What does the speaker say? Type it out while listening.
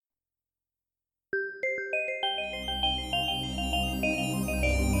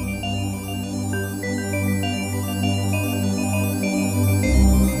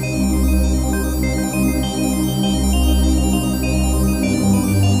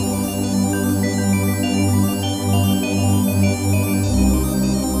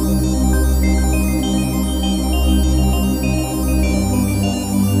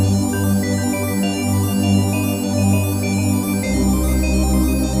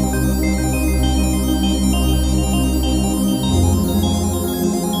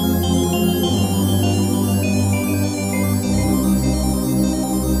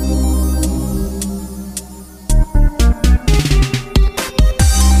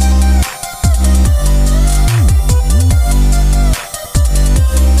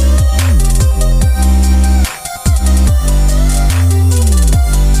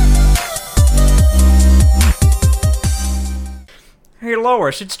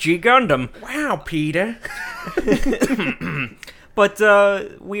course, it's G Gundam. Wow, Peter.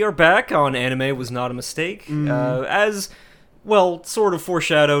 But we are back on Anime Was Not a Mistake. As, well, sort of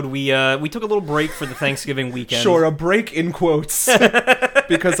foreshadowed, we took a little break for the Thanksgiving weekend. Sure, a break in quotes.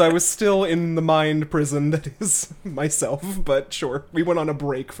 Because I was still in the mind prison that is myself, but sure, we went on a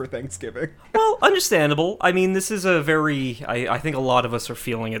break for Thanksgiving. Well, understandable. I mean, this is a very... I think a lot of us are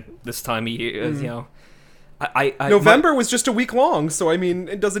feeling it this time of year, you know. November was just a week long, so I mean,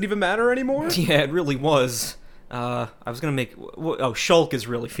 it doesn't even matter anymore. Yeah, it really was. I was gonna make... Oh, Shulk is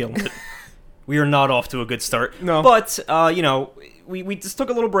really feeling it. We are not off to a good start. No. But, you know, we just took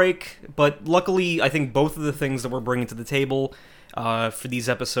a little break, but luckily, I think both of the things that we're bringing to the table for these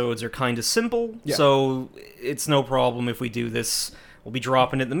episodes are kind of simple, so it's no problem if we do this. We'll be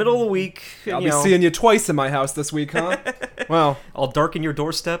dropping it in the middle of the week. I'll be seeing you twice in my house this week, huh? Well, I'll darken your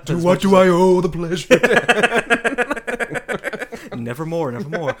doorstep. To what do I owe the pleasure?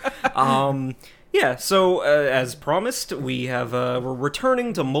 Nevermore. Yeah, so as promised, we're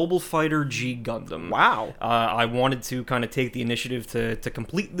returning to Mobile Fighter G Gundam. Wow. I wanted to kind of take the initiative to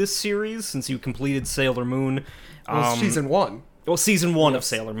complete this series since you completed Sailor Moon. Well, season 1. Well, season 1 of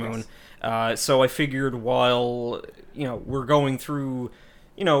Sailor Moon. So I figured while, you know, we're going through,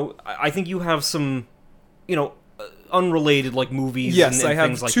 you know, I think you have some, you know, unrelated, like, movies and I have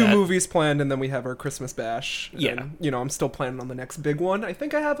things like two that. movies planned, and then we have our Christmas bash. Yeah. And, you know, I'm still planning on the next big one. I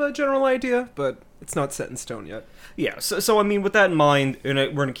think I have a general idea, but it's not set in stone yet. Yeah, so I mean, with that in mind,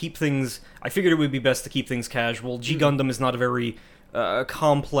 we're going to keep things... I figured it would be best to keep things casual. G Gundam is not a very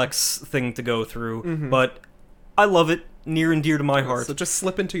complex thing to go through, but I love it. Near and dear to my heart. So just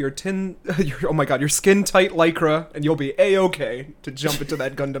slip into your your skin-tight Lycra, and you'll be A-okay to jump into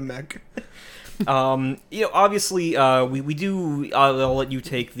that Gundam mech. You know, obviously, we do... I'll let you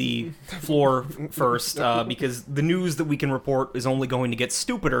take the floor first, because the news that we can report is only going to get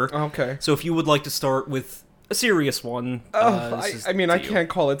stupider. Okay. So if you would like to start with a serious one... I can't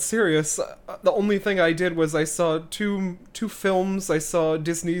call it serious. The only thing I did was I saw two films. I saw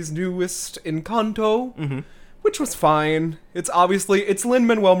Disney's newest Encanto, which was fine. It's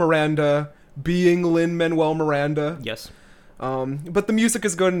Lin-Manuel Miranda being Lin-Manuel Miranda. Yes. But the music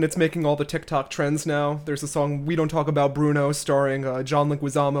is good, and it's making all the TikTok trends now. There's a song, We Don't Talk About Bruno, starring John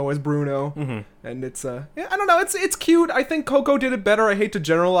Leguizamo as Bruno. And it's, I don't know, it's cute. I think Coco did it better. I hate to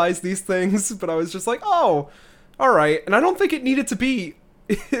generalize these things, but I was just like, oh, alright. And I don't think it needed to be...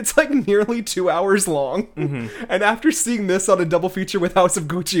 It's like nearly 2 hours long. And after seeing this on a double feature with House of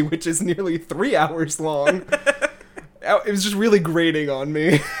Gucci, which is nearly 3 hours long... It was just really grating on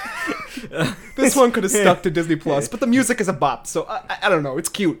me. This one could have stuck to Disney Plus, but the music is a bop, so I don't know, it's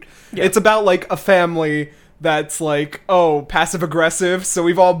cute. Yeah. It's about, like, a family that's, like, passive-aggressive, so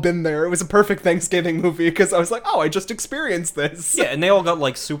we've all been there. It was a perfect Thanksgiving movie, because I was like, I just experienced this. Yeah, and they all got,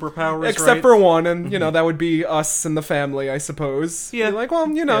 like, superpowers, Except for one, and, you know, that would be us and the family, I suppose. Yeah. You're like, well,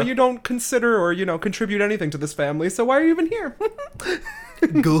 you know, you don't consider or, you know, contribute anything to this family, so why are you even here?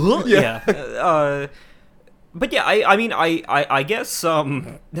 Yeah. But yeah, I mean, I guess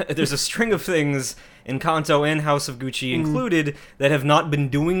there's a string of things, Encanto and House of Gucci included, that have not been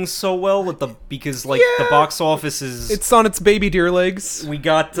doing so well because the box office is... It's on its baby deer legs. We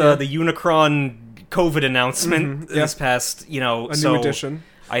got the Unicron COVID announcement this past, you know... A new edition.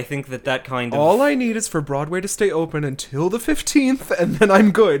 I think that kind of... All I need is for Broadway to stay open until the 15th, and then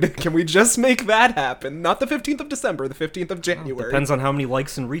I'm good. Can we just make that happen? Not the 15th of December, the 15th of January. Depends on how many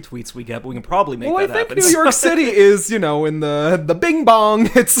likes and retweets we get, but we can probably make that happen. Well, I think New York City is, you know, in the bing bong.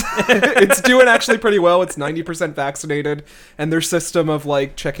 It's doing actually pretty well. It's 90% vaccinated, and their system of,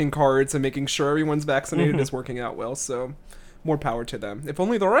 like, checking cards and making sure everyone's vaccinated is working out well, so... More power to them. If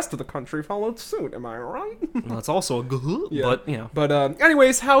only the rest of the country followed suit, am I right? Well, it's also a good, but, you know. But,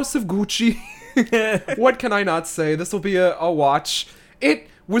 anyways, House of Gucci. What can I not say? This will be a watch. It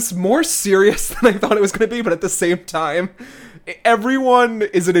was more serious than I thought it was going to be, but at the same time, everyone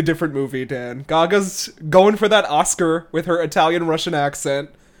is in a different movie, Dan. Gaga's going for that Oscar with her Italian-Russian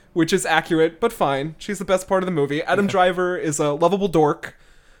accent, which is accurate, but fine. She's the best part of the movie. Adam Driver is a lovable dork,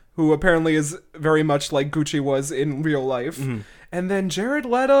 who apparently is very much like Gucci was in real life. And then Jared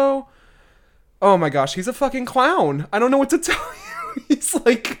Leto, oh my gosh, he's a fucking clown. I don't know what to tell you. He's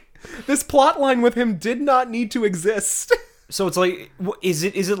like, this plot line with him did not need to exist. So it's like, is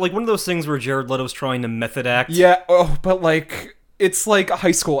it like one of those things where Jared Leto's trying to method act? Yeah, but like, it's like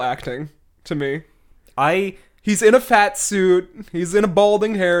high school acting to me. He's in a fat suit, he's in a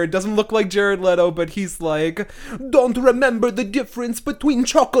balding hair, it doesn't look like Jared Leto, but he's like, don't remember the difference between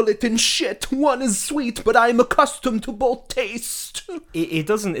chocolate and shit. One is sweet, but I'm accustomed to both taste. It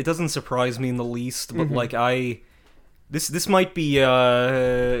doesn't surprise me in the least, but like This might be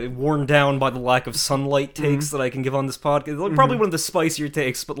worn down by the lack of sunlight takes that I can give on this podcast. Probably one of the spicier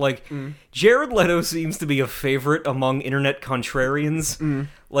takes, but like Jared Leto seems to be a favorite among internet contrarians.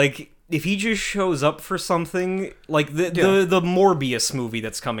 Like if he just shows up for something, like the Morbius movie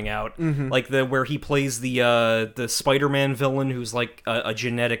that's coming out, like where he plays the Spider-Man villain who's like a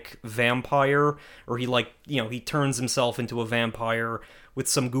genetic vampire, or he turns himself into a vampire with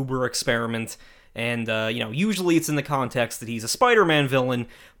some goober experiment. And, usually it's in the context that he's a Spider-Man villain,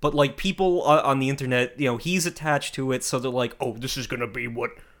 but, like, people on the internet, he's attached to it, so they're like, oh, this is gonna be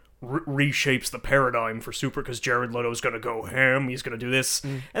what reshapes the paradigm for because Jared Leto's gonna go ham, he's gonna do this.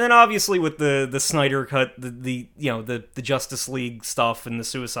 And then, obviously, with the Snyder Cut, the Justice League stuff and the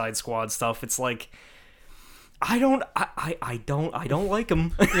Suicide Squad stuff, it's like, I don't like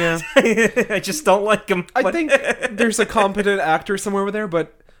him. Yeah. I just don't like him. I think there's a competent actor somewhere over there,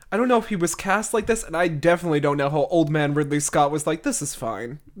 but I don't know if he was cast like this, and I definitely don't know how old man Ridley Scott was like, this is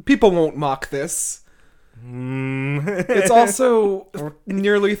fine. People won't mock this. It's also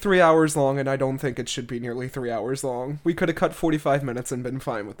nearly 3 hours long, and I don't think it should be nearly 3 hours long. We could have cut 45 minutes and been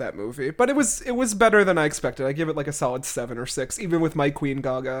fine with that movie. But it was better than I expected. I give it like a solid 7 or 6, even with my Queen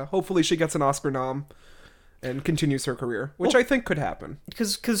Gaga. Hopefully she gets an Oscar nom and continues her career, which I think could happen.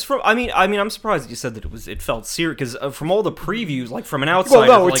 Because from I'm surprised that you said that it felt serious. Because from all the previews, like from an outsider,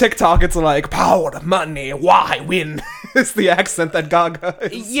 well, no, with TikTok it's like power, money, why win? It's the accent that Gaga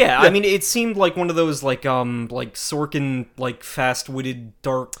is. Yeah, I mean, it seemed like one of those like Sorkin like fast-witted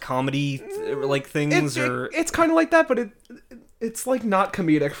dark comedy like things, it's kind of like that, but it's like not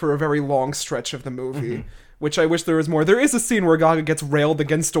comedic for a very long stretch of the movie. Which I wish there was more. There is a scene where Gaga gets railed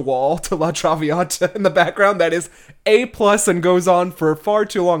against a wall to La Traviata in the background that is A+ and goes on for far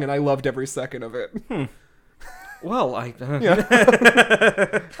too long, and I loved every second of it. Well, Yeah.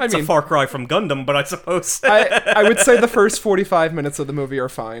 It's a far cry from Gundam, but I suppose I would say the first 45 minutes of the movie are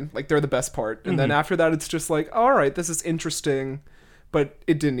fine. Like, they're the best part. And then after that, it's just like, all right, this is interesting, but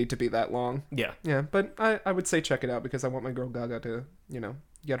it didn't need to be that long. Yeah. Yeah, but I would say check it out because I want my girl Gaga to,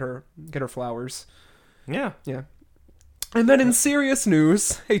 get her flowers. Yeah. Yeah. And then in serious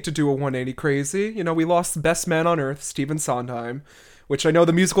news, hate to do a 180 crazy, we lost the best man on earth, Stephen Sondheim, which I know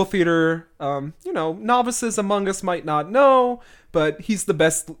the musical theater, novices among us might not know, but he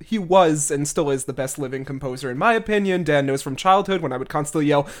was and still is the best living composer in my opinion. Dan knows from childhood when I would constantly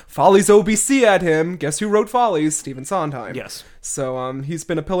yell Follies OBC at him. Guess who wrote Follies? Stephen Sondheim. Yes. So he's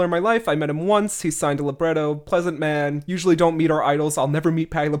been a pillar in my life. I met him once. He signed a libretto. Pleasant man. Usually don't meet our idols. I'll never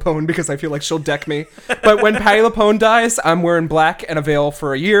meet Patti LuPone because I feel like she'll deck me. But when Patti LuPone dies, I'm wearing black and a veil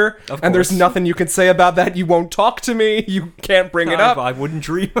for a year. And there's nothing you can say about that. You won't talk to me. You can't bring it up. I wouldn't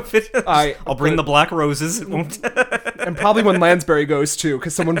dream of it. I'll bring the black roses. It won't. And probably when Lansbury goes too,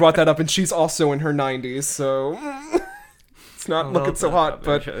 because someone brought that up, and she's also in her 90s, so it's not looking so hot.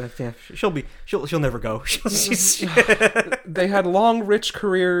 But she'll never go. They had long, rich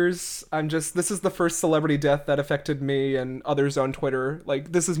careers. This is the first celebrity death that affected me and others on Twitter.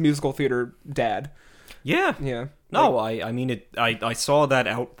 Like, this is musical theater dad. Yeah. Yeah. No, I mean it. I saw that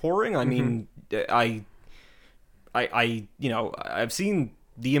outpouring. I mean, I've seen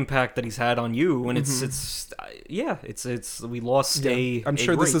the impact that he's had on you, and it's we lost a. I'm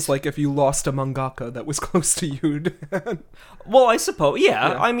sure this is like if you lost a mangaka that was close to you. Well, I suppose,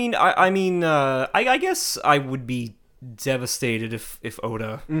 yeah. I mean, I guess I would be devastated if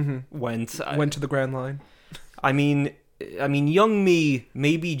Oda went to the Grand Line. I mean, young me,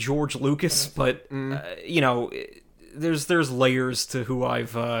 maybe George Lucas, but there's layers to who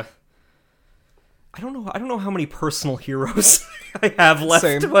I've. I don't know how many personal heroes I have left.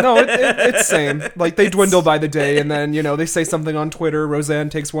 Same. But No, it's same. Like, they dwindle by the day, and then, they say something on Twitter, Roseanne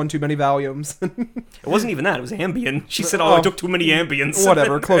takes one too many Valiums. It wasn't even that, it was Ambien. She said, I took too many Ambiens.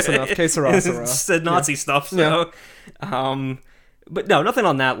 Whatever, close enough. Que sera, sera. Said Nazi stuff, so... Yeah. But no, nothing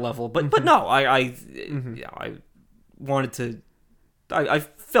on that level. But no, I wanted to... I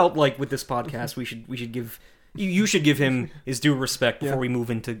felt like with this podcast, we should give... You should give him his due respect before we move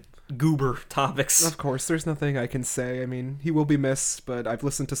into goober topics. Of course, there's nothing I can say. I mean, he will be missed, but I've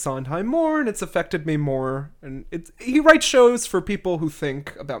listened to Sondheim more, and it's affected me more. And he writes shows for people who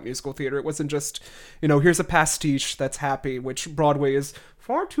think about musical theater. It wasn't just, here's a pastiche that's happy, which Broadway is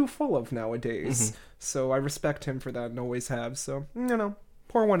far too full of nowadays. So I respect him for that and always have. So,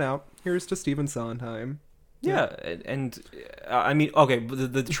 pour one out. Here's to Stephen Sondheim. Yeah, and I mean, okay,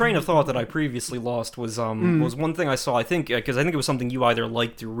 the train of thought that I previously lost was one thing I saw, I think, because I think it was something you either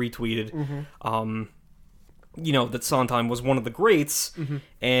liked or retweeted, that Sondheim was one of the greats,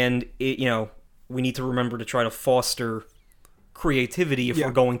 and, we need to remember to try to foster creativity if we're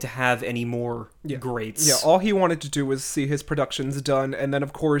going to have any more greats. Yeah, all he wanted to do was see his productions done, and then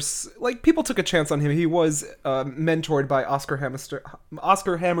of course, like, people took a chance on him. He was mentored by Oscar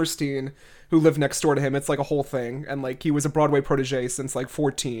Hammerstein, who lived next door to him. It's like a whole thing, and like he was a Broadway protege since like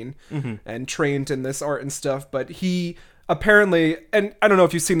 14, and trained in this art and stuff. But he apparently, and I don't know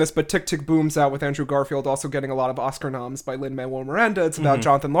if you've seen this, but Tick Tick Boom's out with Andrew Garfield, also getting a lot of Oscar noms by Lin-Manuel Miranda. It's about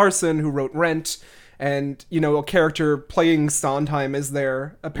Jonathan Larson, who wrote Rent, and, you know, a character playing Sondheim is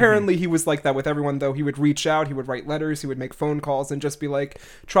there. Apparently he was like that with everyone, though. He would reach out, he would write letters, he would make phone calls, and just be like,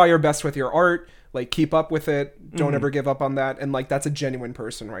 try your best with your art, like, keep up with it, don't ever give up on that. And like, that's a genuine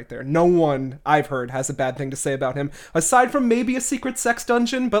person right there. No one I've heard has a bad thing to say about him, aside from maybe a secret sex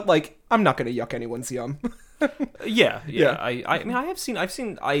dungeon, but like, I'm not gonna yuck anyone's yum. Yeah. I mean, I've seen.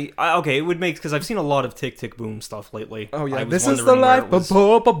 Okay, it would make, because I've seen a lot of Tick Tick Boom stuff lately. Oh yeah, this is the life. We're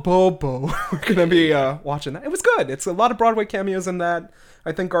gonna be watching that. It was good. It's a lot of Broadway cameos in that.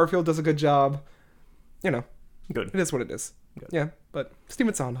 I think Garfield does a good job. You know, good. It is what it is. Good. Yeah, but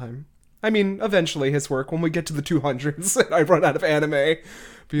Stephen Sondheim. I mean, eventually his work, when we get to the 200s and I run out of anime,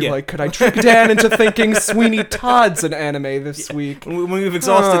 be like, could I trick Dan into thinking Sweeney Todd's an anime this week? When we've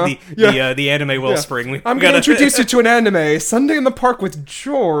exhausted the anime wellspring, I'm going to introduce you to an anime, Sunday in the Park with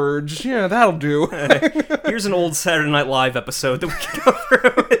George. Yeah, that'll do. Here's an old Saturday Night Live episode that we can go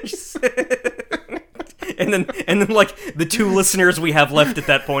through. And then like the two listeners we have left at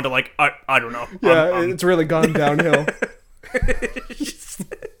that point are like, I don't know. Yeah, it's really gone downhill.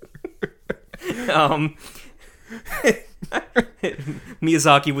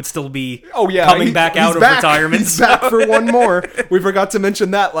 Miyazaki would still be coming back out of retirement. He's back for one more. We forgot to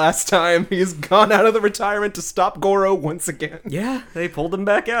mention that last time. He's gone out of the retirement to stop Goro once again. Yeah, they pulled him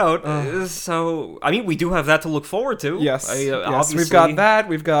back out. So, I mean, we do have that to look forward to. Yes, we've got that.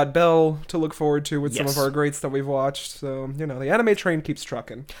 We've got Belle to look forward to with some of our greats that we've watched. So, you know, the anime train keeps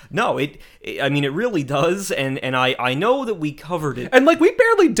trucking. No, I mean, it really does. And I know that we covered it. And, like, we've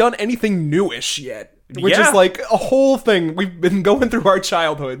barely done anything newish yet. Which is like a whole thing. We've been going through our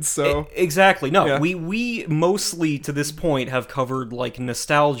childhood, so... Exactly. No, we mostly, to this point, have covered, like,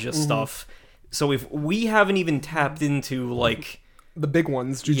 nostalgia stuff. So if we haven't even tapped into, like... the big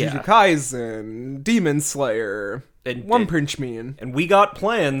ones. Jujutsu Kaisen, Demon Slayer, and One Punch Man. And we got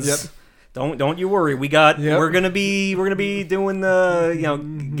plans. Yep. Don't you worry. We got... Yep. We're gonna be doing the... You know,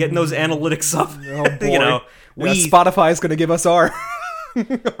 getting those analytics up. Oh, boy. You know, Spotify's gonna give us our...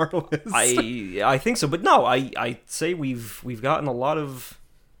 our list. I think so, but no, I'd say we've gotten a lot of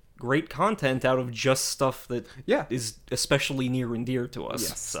great content out of just stuff that is especially near and dear to us.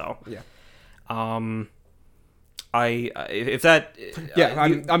 Yes. So I'm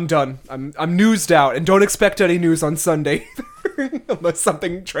done. I'm newsed out, and don't expect any news on Sunday unless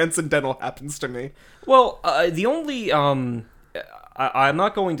something transcendental happens to me. Well, the only I'm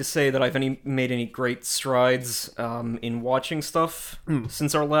not going to say that I've made any great strides in watching stuff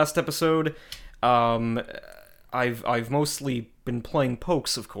since our last episode. I've mostly been playing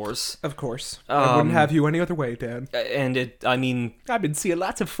Pokes, of course. Of course. I wouldn't have you any other way, Dan. And I've been seeing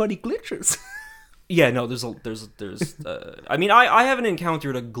lots of funny glitches. Yeah, no, there's I mean, I haven't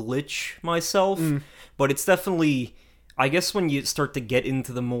encountered a glitch myself, but it's definitely, I guess when you start to get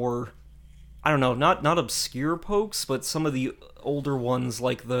into the more, I don't know, not obscure Pokes, but some of the older ones,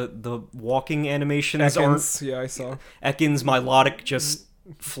 like the walking animations aren't... Yeah, I saw. Ekans, Milotic just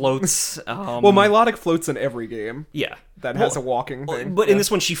floats. Well, Milotic floats in every game. Yeah. That has a walking thing. But in this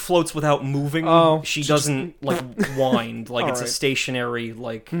one, she floats without moving. She doesn't, like, wind. Like, it's a stationary,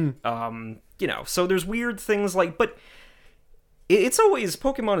 like, you know. So there's weird things, like... But it's always...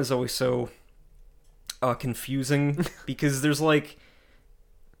 Pokemon is always so confusing, because there's, like...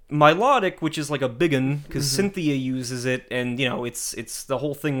 Milotic, which is like a biggin, because Cynthia uses it, and, you know, it's the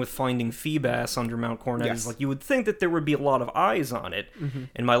whole thing with finding Feebas under Mount Coronet is, like, you would think that there would be a lot of eyes on it,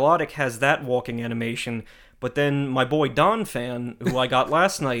 and Milotic has that walking animation, but then my boy Donphan, who I got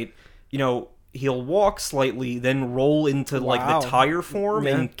last night, you know, he'll walk slightly, then roll into, like, the tire form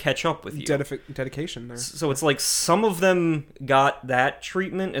and catch up with you. Dedication there. So it's like some of them got that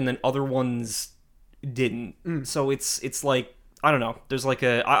treatment, and then other ones didn't. So it's like, I don't know. There's like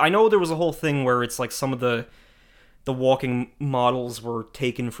I know there was a whole thing where it's like some of the walking models were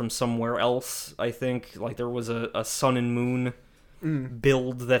taken from somewhere else, I think. Like there was a Sun and Moon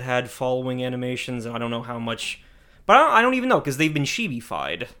build that had following animations, and I don't know how much. But I don't even know, because they've been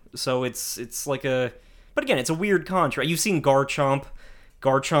chibi-fied. So it's like a... But again, it's a weird contrast. You've seen Garchomp.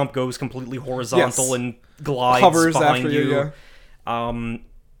 Garchomp goes completely horizontal and glides hovers behind after you.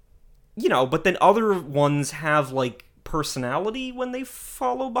 You know, but then other ones have, like, personality when they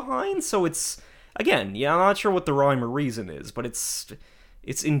follow behind, so it's again, yeah, I'm not sure what the rhyme or reason is, but it's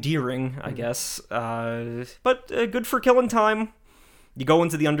endearing, I guess. But good for killing time. You go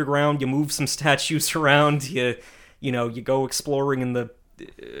into the underground, you move some statues around, you go exploring in the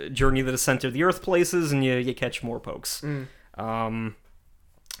Journey to the Center of the Earth places, and you catch more pokes.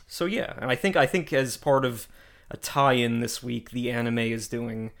 So yeah, and I think as part of a tie-in this week, the anime is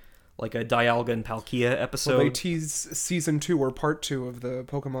doing like a Dialga and Palkia episode. Well, they tease season 2 or part 2 of the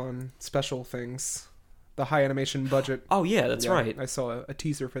Pokemon special things. The high animation budget. Oh yeah, that's right. I saw a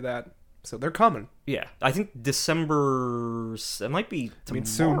teaser for that. So they're coming. Yeah, I think December. It might be tomorrow. I mean,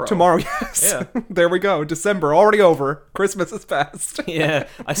 soon. Tomorrow, yes. Yeah. There we go. December already over. Christmas is past. Yeah,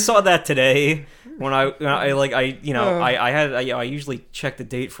 I saw that today when I usually check the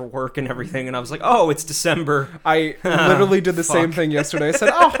date for work and everything, and I was like, oh, it's December. I literally did the same thing yesterday. I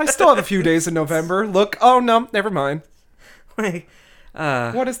said, oh, I still have a few days in November. Look, oh no, never mind. Like,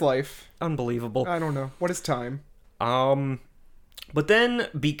 what is life? Unbelievable. I don't know. What is time? But then,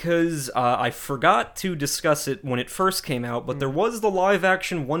 because I forgot to discuss it when it first came out, but there was the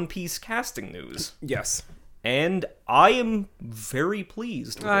live-action One Piece casting news. Yes. And I am very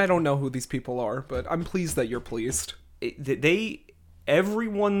pleased with I it. don't know who these people are, but I'm pleased that you're pleased.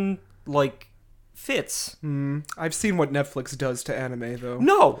 Everyone, fits. I've seen what Netflix does to anime, though.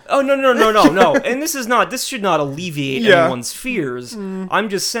 No! Oh, no. And this should not alleviate anyone's fears. I'm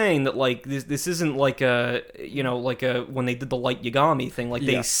just saying that, this isn't like a when they did the Light Yagami thing.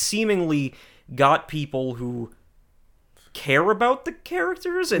 They seemingly got people who care about the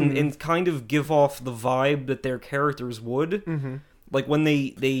characters and kind of give off the vibe that their characters would. Like, when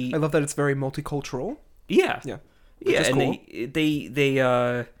they... I love that it's very multicultural. Yeah. Yeah. Yeah, and cool.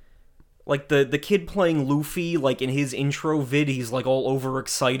 they like the kid playing Luffy, in his intro vid, he's all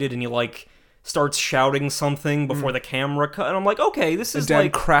overexcited and he starts shouting something before the camera cut, and I'm like, okay, this is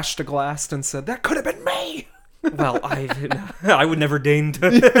Dan crashed a glass and said, "That could have been me." Well, I would never deign to.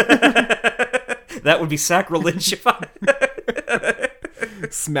 That would be sacrilege if I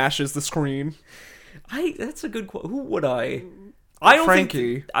smashes the screen. That's a good quote. Who would I? I don't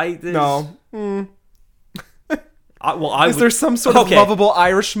Frankie. think No. Is there some sort of lovable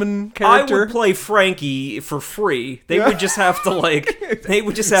Irishman character? I would play Frankie for free. They would just have to they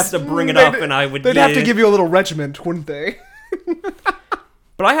would just have to bring it up, and I would. They'd have to give you a little regiment, wouldn't they?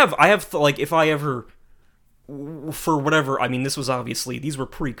 But I have if I ever, for whatever, I mean, this was obviously, these were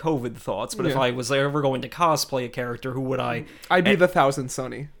pre-COVID thoughts, but if I was ever going to cosplay a character, who would I? I'd be the Thousand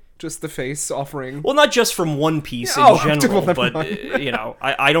Sunny. Just the face offering. Well, not just from One Piece in general, but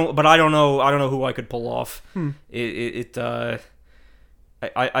I don't know who I could pull off. I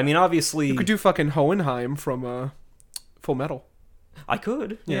mean, obviously you could do fucking Hohenheim from Full Metal. I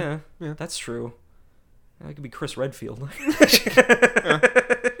could, yeah, that's true. I could be Chris Redfield.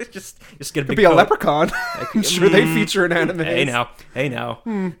 just get a big could be coat. A leprechaun. I'm sure they feature in anime. Hey now.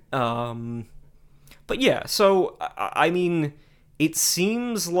 But yeah, so I mean, it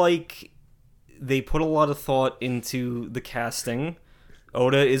seems like they put a lot of thought into the casting.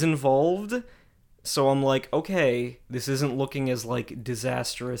 Oda is involved, so I'm like, okay, this isn't looking as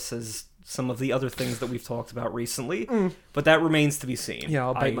disastrous as some of the other things that we've talked about recently, but that remains to be seen. Yeah,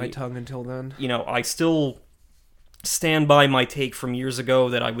 I'll bite my tongue until then. I still stand by my take from years ago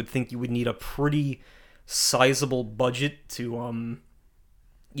that I would think you would need a pretty sizable budget to,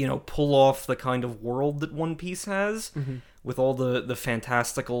 pull off the kind of world that One Piece has, with all the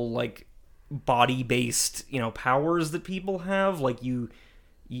fantastical, body-based, powers that people have.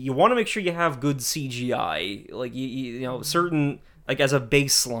 You want to make sure you have good CGI, certain, as a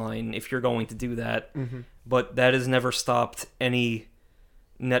baseline, if you're going to do that, but that has never stopped any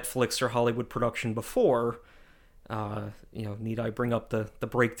Netflix or Hollywood production before. Need I bring up the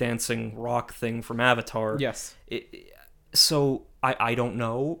breakdancing rock thing from Avatar? Yes. So, I don't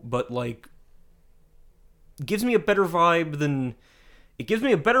know, but, gives me a better vibe than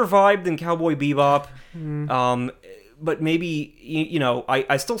Cowboy Bebop. But maybe,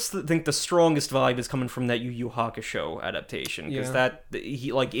 I still think the strongest vibe is coming from that Yu Yu Hakusho adaptation, because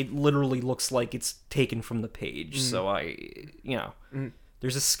it literally looks like it's taken from the page. So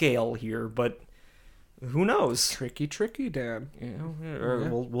there's a scale here, but who knows? Tricky, Dan.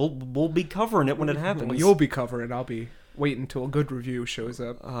 We'll be covering it when it happens. Well, you'll be covering. I'll be waiting until a good review shows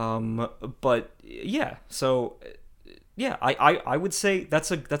up. But yeah, so yeah, I would say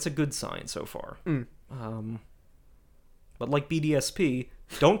that's a good sign so far. But like BDSP,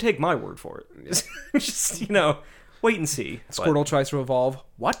 don't take my word for it. Just wait and see. Squirtle tries to evolve.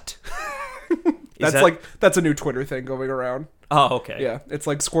 What? That's a new Twitter thing going around. Oh, okay. Yeah, it's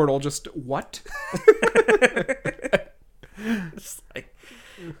like Squirtle just what? It's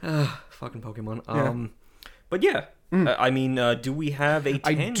fucking Pokemon. Yeah. But yeah, I mean, do we have a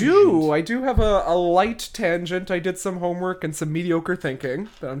tangent? I do have a light tangent. I did some homework and some mediocre thinking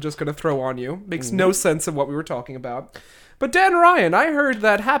that I'm just going to throw on you. Makes no sense of what we were talking about. But Dan Ryan, I heard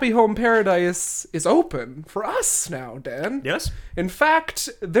that Happy Home Paradise is open for us now, Dan. Yes? In fact,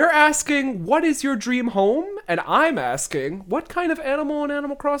 they're asking, what is your dream home? And I'm asking, what kind of animal in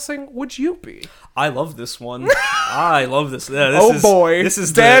Animal Crossing would you be? I love this one. I love this. Yeah, Oh boy. This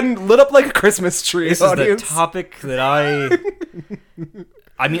is Dan lit up like a Christmas tree, This audience. is the topic that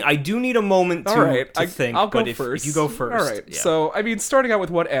I mean, I do need a moment to think. I'll go but first. If you go first. All right. Yeah. So, I mean, starting out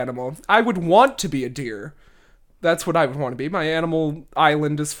with what animal? I would want to be a deer. That's what I would want to be. My animal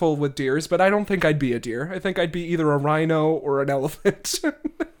island is full with deers, but I don't think I'd be a deer. I think I'd be either a rhino or an elephant.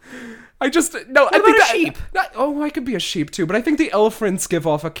 I think a sheep? I could be a sheep too, but I think the elephants give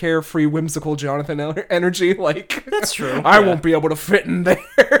off a carefree, whimsical Jonathan energy. Like, That's true. I won't be able to fit in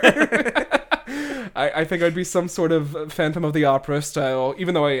there. I think I'd be some sort of Phantom of the Opera style,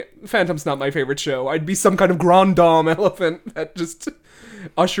 even though Phantom's not my favorite show. I'd be some kind of Grand Dame elephant that just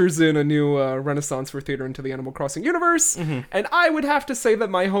ushers in a new renaissance for theater into the Animal Crossing universe. Mm-hmm. And I would have to say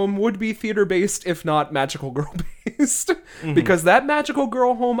that my home would be theater-based, if not magical girl-based. Mm-hmm. Because that magical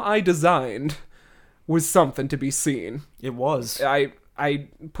girl home I designed was something to be seen. It was. I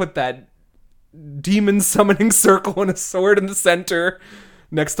put that demon summoning circle and a sword in the center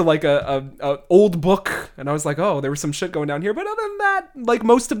next to like a old book, and I was like, oh, there was some shit going down here. But other than that, like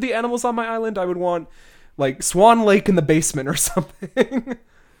most of the animals on my island, I would want like Swan Lake in the basement or something.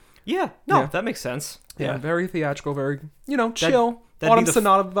 Yeah, that makes sense. Yeah, very theatrical, very chill. that'd Autumn be the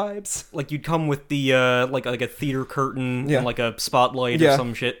Sonata vibes. Like you'd come with the like a theater curtain Yeah. and like a spotlight Yeah. or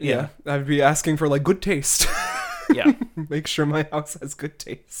some shit. Yeah, I'd be asking for like good taste. Yeah. Make sure my house has good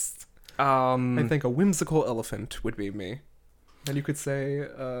taste. I think a whimsical elephant would be me. And you could say,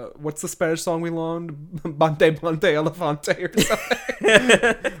 what's the Spanish song we learned? Bante, bante, elefante or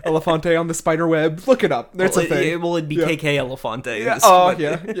something. Elefante on the spider web. Look it up. There's a thing. It'd be Yeah. KK Elefante. Yeah. Oh,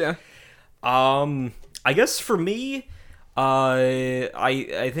 yeah. I guess for me,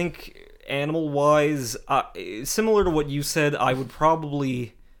 I think animal wise, similar to what you said, I would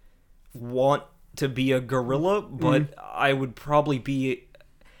probably want to be a gorilla, but I would probably be,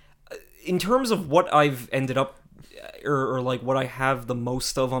 in terms of what I've ended up, or like what I have the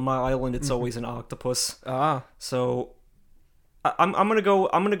most of on my island, it's always an octopus. So I'm gonna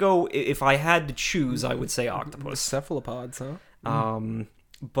go. If I had to choose, I would say octopus. Cephalopods, huh?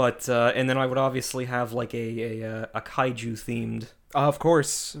 But and then I would obviously have like a kaiju themed. Of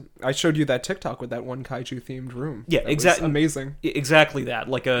course. I showed you that TikTok with that one kaiju themed room. Yeah, exactly. Amazing. Exactly that.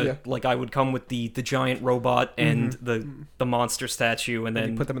 Like like I would come with the giant robot and the monster statue, and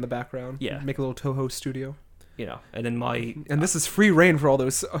then You put them in the background. Yeah. Make a little Toho studio. And then my And this is free reign for all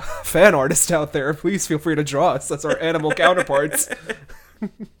those fan artists out there. Please feel free to draw us. That's our animal counterparts.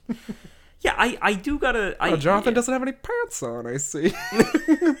 yeah, I do gotta. Jonathan doesn't have any pants on, I see.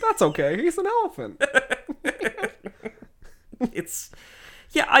 That's okay. He's an elephant. It's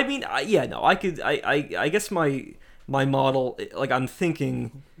I mean I could I guess my model, like I'm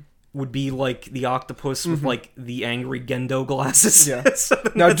thinking, would be like the octopus with like the angry Gendo glasses. Yeah.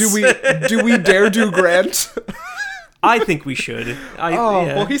 Now do we dare do Grant? I think we should.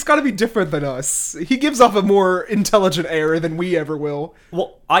 Well, he's got to be different than us. He gives off a more intelligent air than we ever will.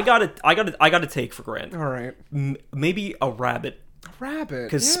 Well, I got to take for Grant. All right. Maybe a rabbit. Rabbit.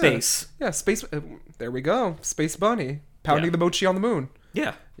 Because space. Yeah, space. There we go. Space bunny pounding the mochi on the moon.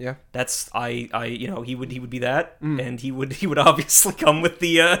 Yeah. Yeah. That's he would be that, and he would obviously come with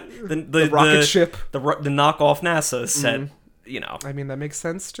the rocket ship, the knockoff NASA set. I mean, that makes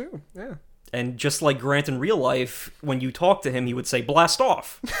sense too. Yeah. And just like Grant in real life, when you talk to him, he would say "blast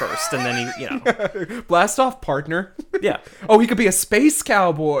off" first, and then he blast off, partner. Yeah. Oh, he could be a space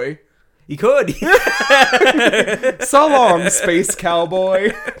cowboy. He could. So long, space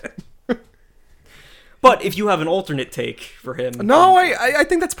cowboy. But if you have an alternate take for him... No, I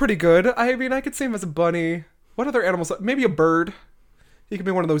think that's pretty good. I mean, I could see him as a bunny. What other animals? Maybe a bird. He could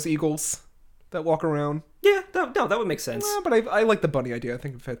be one of those eagles that walk around. Yeah, that would make sense. But I like the bunny idea. I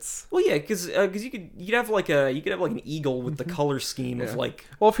think it fits. Well, yeah, because you'd have like an eagle with the color scheme of like...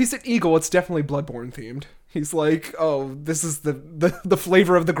 Well, if he's an eagle, it's definitely Bloodborne themed. He's like, oh, this is the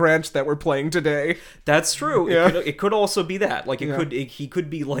flavor of the Grant that we're playing today. That's true. Yeah. It could also be that. Like he could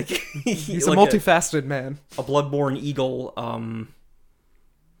be like he's like a multifaceted man. A Bloodborne eagle, or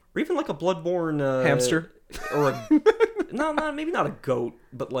even like a Bloodborne hamster, or maybe not a goat,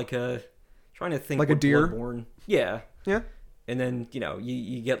 but like a... Trying to think, like a deer. Bloodborne. Yeah. Yeah. And then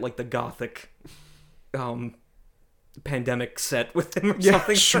you get like the gothic pandemic set with him or Yeah,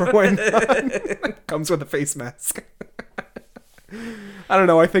 something. sure, why not? Comes with a face mask. I don't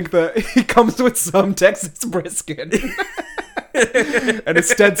know, I think that he comes with some Texas brisket. And a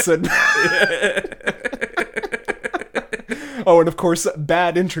Stetson. Oh, and of course,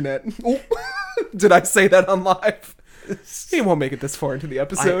 bad internet. Ooh. Did I say that on live? He won't make it this far into the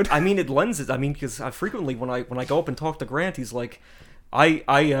episode. I mean, it lends it. I mean, because frequently when I go up and talk to Grant, he's like,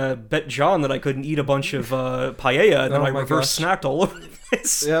 I bet John that I couldn't eat a bunch of paella, and then I reverse snacked all over the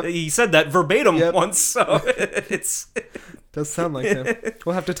place. Yep. He said that verbatim once, so it's... Does sound like him.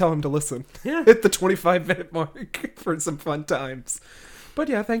 We'll have to tell him to listen. Yeah. Hit the 25-minute mark for some fun times. But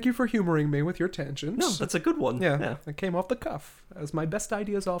yeah, thank you for humoring me with your tangents. No, that's a good one. Yeah, it came off the cuff, as my best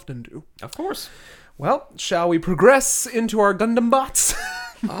ideas often do. Of course. Well, shall we progress into our Gundam bots?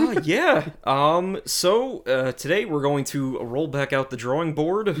 Yeah. So today we're going to roll back out the drawing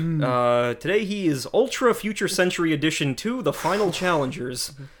board. Today he is Ultra Future Century Edition 2, The Final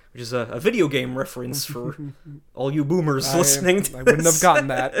Challengers, which is a video game reference for all you boomers listening to I wouldn't this. have gotten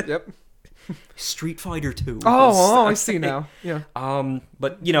that. Yep. Street Fighter 2. Oh, I see now. Yeah.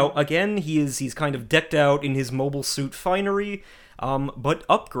 But you know, again, he's kind of decked out in his mobile suit finery, but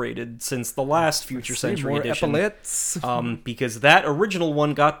upgraded since the last Future Century edition. Epaulets. Because that original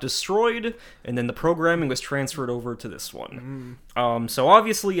one got destroyed, and then the programming was transferred over to this one. So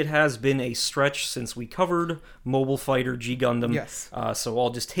obviously it has been a stretch since we covered Mobile Fighter G Gundam. Yes. So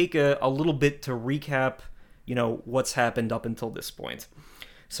I'll just take a little bit to recap, you know, what's happened up until this point.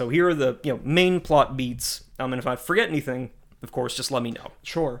 So here are the main plot beats. And if I forget anything, of course, just let me know.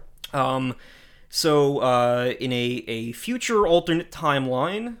 Sure. So in a future alternate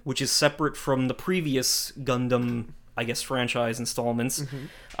timeline, which is separate from the previous Gundam, I guess, franchise installments,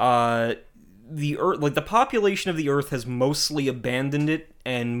 the Earth, like the population of the Earth, has mostly abandoned it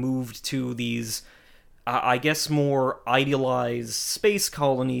and moved to these, I guess, more idealized space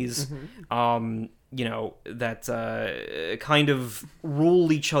colonies. That kind of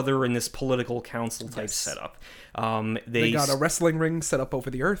rule each other in this political council type setup. They got a wrestling ring set up over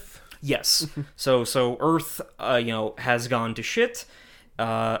the Earth. Yes. So Earth, has gone to shit.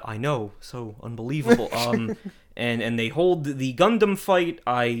 I know, so unbelievable. And they hold the Gundam fight.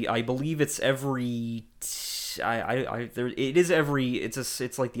 I believe it's every. It's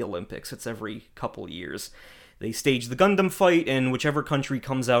like the Olympics. It's every couple years. They stage the Gundam fight, and whichever country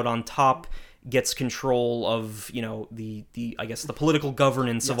comes out on top gets control of, the I guess the political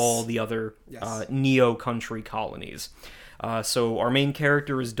governance of all the other Neo country colonies. So our main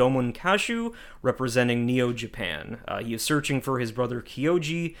character is Domon Kashu, representing Neo Japan. He is searching for his brother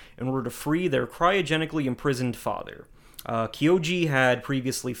Kyoji in order to free their cryogenically imprisoned father. Kyoji had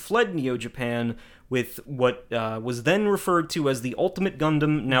previously fled Neo Japan with what was then referred to as the Ultimate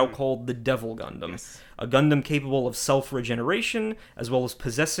Gundam, now called the Devil Gundam. A Gundam capable of self-regeneration, as well as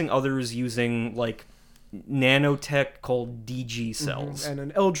possessing others using, nanotech called DG cells. And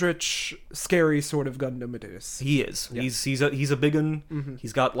an eldritch, scary sort of Gundam it is. He is. Yeah. He's a big one.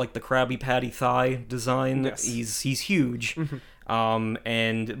 He's got, the Krabby Patty thigh design. Yes. He's huge. But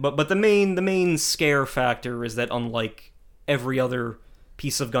the main scare factor is that unlike every other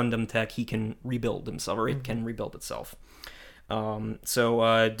piece of Gundam tech, he can rebuild himself, or it can rebuild itself.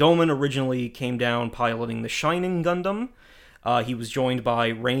 Domon originally came down piloting the Shining Gundam. He was joined by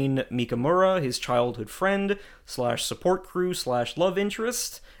Rain Mikamura, his childhood friend, / support crew / love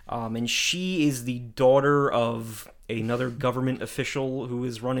interest, and she is the daughter of another government official who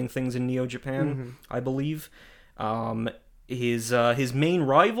is running things in Neo Japan, I believe. His main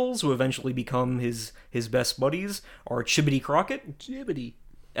rivals, who eventually become his best buddies, are Chibity Crockett,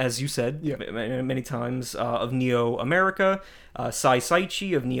 as you said many times, of Neo America, Sai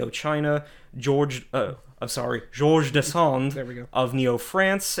Saichi of Neo China, Georges Descend of Neo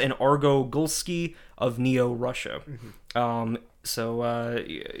France, and Argo Gulski of Neo Russia. And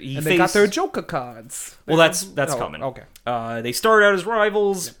they got their Joker cards. Well, that's coming. Okay. They start out as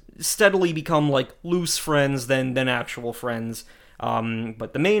rivals, steadily become loose friends, then actual friends.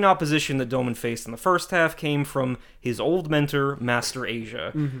 But the main opposition that Domon faced in the first half came from his old mentor, Master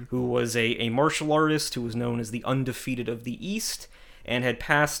Asia, who was a martial artist who was known as the Undefeated of the East, and had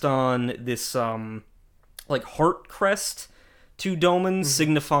passed on this heart crest to Domon,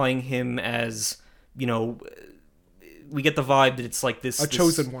 signifying him as, we get the vibe that it's like this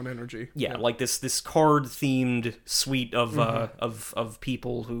chosen one energy. Yeah, like this card themed suite of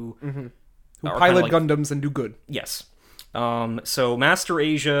people who pilot Gundams and do good. Yes. So Master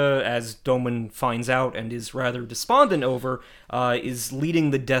Asia, as Domon finds out and is rather despondent over, is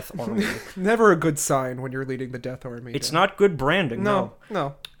leading the Death Army. Never a good sign when you're leading the Death Army. It's not good branding, no.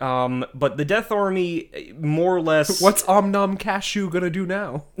 But the Death Army, more or less... What's Om Nom Cashew gonna do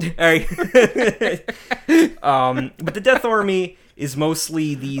now? But the Death Army is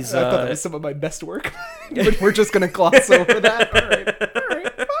mostly these... I thought that was some of my best work. But we're just gonna gloss over that. All right,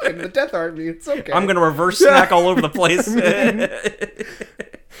 fine. The Death Army, it's okay. I'm gonna reverse snack all over the place.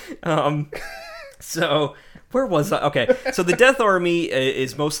 So where was I? Okay, so the Death Army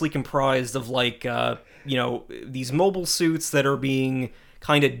is mostly comprised of these mobile suits that are being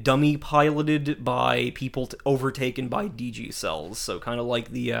kind of dummy piloted by people overtaken by DG cells. So kind of like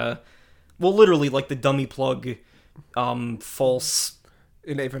the literally like the dummy plug false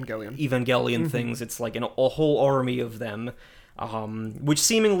in Evangelion mm-hmm. things. It's like a whole army of them, which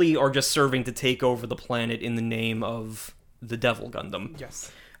seemingly are just serving to take over the planet in the name of the Devil Gundam.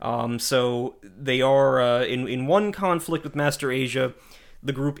 Yes. So they are in one conflict with Master Asia.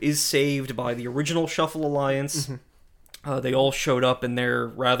 The group is saved by the original Shuffle Alliance. Mm-hmm. They all showed up in their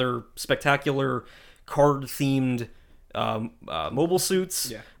rather spectacular card-themed mobile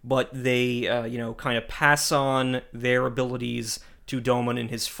suits, but they kind of pass on their abilities to Domon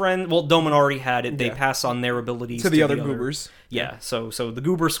and his friend. Well, Domon already had it. They pass on their abilities to the other goobers. Yeah, so the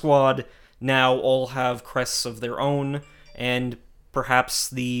Goober Squad now all have crests of their own, and perhaps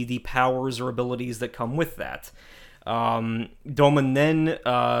the powers or abilities that come with that. Domon then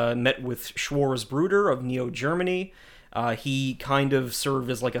met with Schwarz Bruder of Neo Germany. He kind of served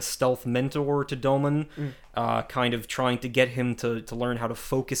as like a stealth mentor to Domon, kind of trying to get him to learn how to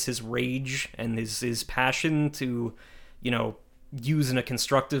focus his rage and his passion to, use in a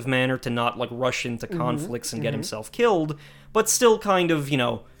constructive manner to not like rush into conflicts and get himself killed, but still kind of,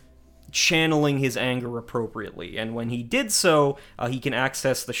 channeling his anger appropriately. And when he did so, he can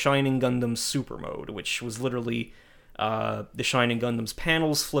access the Shining Gundam Super Mode, which was literally the Shining Gundam's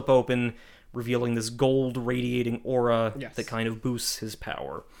panels flip open, revealing this gold radiating aura that kind of boosts his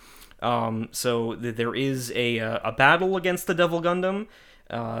power. So there is a battle against the Devil Gundam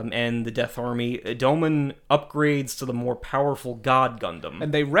and the Death Army. Domon upgrades to the more powerful God Gundam.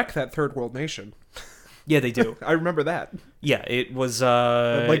 And they wreck that third world nation. Yeah, they do. I remember that. Yeah, it was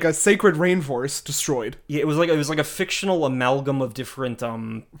like a sacred rainforest destroyed. Yeah, it was like a fictional amalgam of different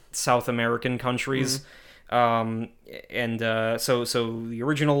South American countries. So the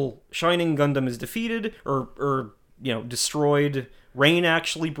original Shining Gundam is defeated or destroyed. Rain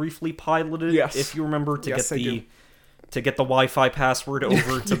actually briefly piloted, if you remember, to get the Wi-Fi password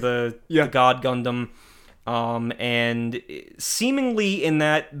over to the God Gundam. And seemingly in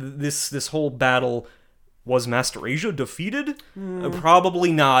that this whole battle, was Master Asia defeated?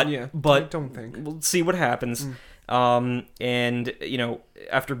 Probably not. Yeah, but I don't think. We'll see what happens. And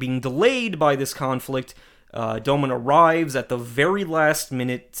after being delayed by this conflict, Domon arrives at the very last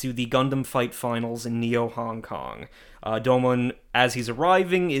minute to the Gundam Fight Finals in Neo Hong Kong. Domon, as he's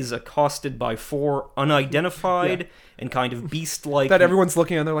arriving, is accosted by 4 unidentified and kind of beast-like... That everyone's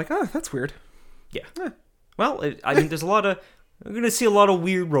looking at and they're like, that's weird. Yeah. Well, there's a lot of... We're going to see a lot of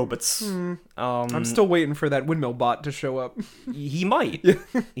weird robots. I'm still waiting for that windmill bot to show up. He might.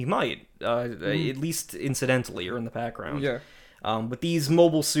 He might. At least incidentally or in the background. Yeah. But these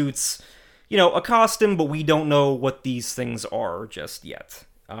mobile suits, accost him, but we don't know what these things are just yet.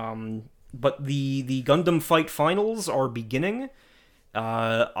 But the Gundam Fight Finals are beginning.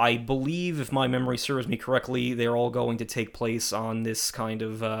 I believe, if my memory serves me correctly, they're all going to take place on this kind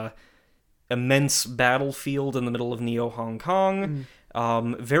of... immense battlefield in the middle of Neo Hong Kong.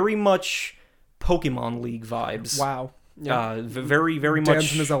 Very much Pokemon League vibes. Wow. Yeah. Very, very much.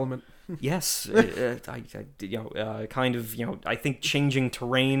 Dan's in his element. Yes. Kind of, I think changing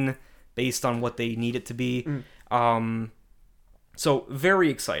terrain based on what they need it to be. So very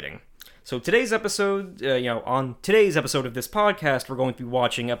exciting. So today's episode, on today's episode of this podcast, we're going to be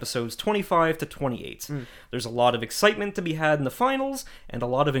watching episodes 25 to 28. There's a lot of excitement to be had in the finals, and a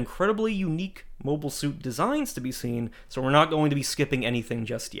lot of incredibly unique mobile suit designs to be seen, so we're not going to be skipping anything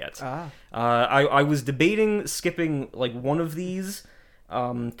just yet. I was debating skipping, one of these,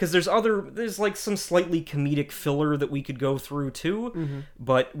 because there's like some slightly comedic filler that we could go through too,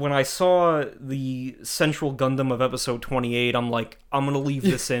 but when I saw the central Gundam of episode 28, I'm like, I'm gonna leave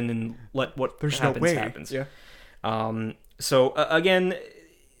this in and let what happens. Yeah. So again,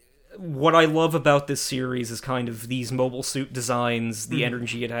 what I love about this series is kind of these mobile suit designs, the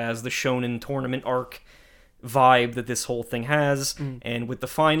energy it has, the shonen tournament arc vibe that this whole thing has, and with the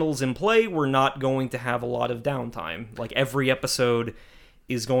finals in play, we're not going to have a lot of downtime. Like every episode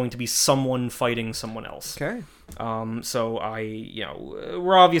is going to be someone fighting someone else. Okay. So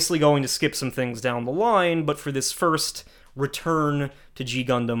we're obviously going to skip some things down the line, but for this first return to G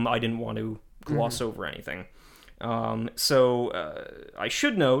Gundam, I didn't want to gloss over anything. So I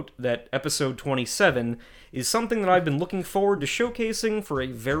should note that episode 27 is something that I've been looking forward to showcasing for a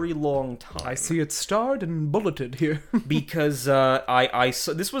very long time. I see it starred and bulleted here. Because I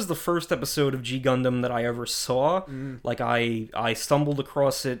saw, this was the first episode of G Gundam that I ever saw. Like I stumbled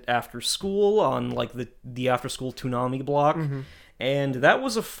across it after school on like the after school Toonami block, and that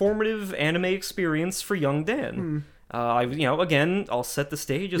was a formative anime experience for young Dan. Again, I'll set the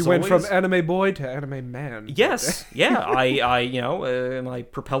stage as always. You went always. from anime boy to anime man. Yes, yeah. My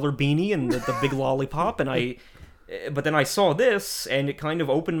propeller beanie and the big lollipop, but then I saw this, and it kind of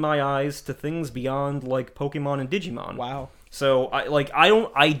opened my eyes to things beyond like Pokemon and Digimon. Wow. So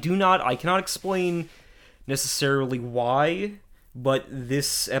I cannot explain necessarily why, but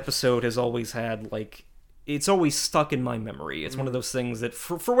this episode has always had it's always stuck in my memory. It's one of those things that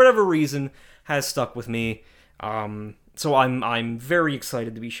for whatever reason has stuck with me. So I'm very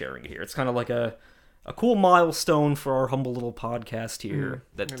excited to be sharing it here. It's kind of like a cool milestone for our humble little podcast here.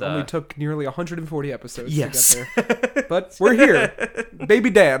 It only took nearly 140 episodes yes. to get there. But we're here.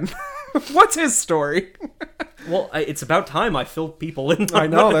 Baby Dan. What's his story? Well, it's about time I filled people in. I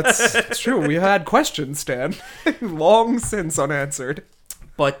know, that's true. We had questions, Dan. Long since unanswered.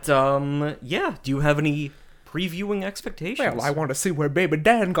 But, do you have any previewing expectations? Well, I want to see where Baby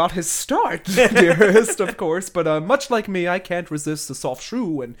Dan got his start, dearest, of course. But much like me, I can't resist a soft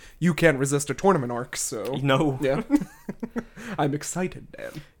shoe, and you can't resist a tournament arc, so... No. Yeah. I'm excited,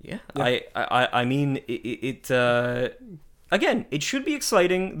 Dan. Yeah. I mean, again, it should be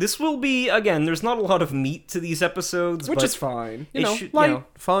exciting. This will be, again, there's not a lot of meat to these episodes. Which is fine. Light,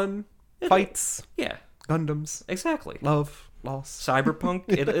 fun, fights. Yeah. Gundams. Exactly. Love. Loss. Cyberpunk.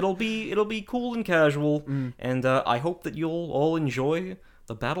 It'll be cool and casual, and I hope that you'll all enjoy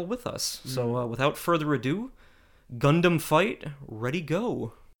the battle with us. So without further ado, Gundam Fight, ready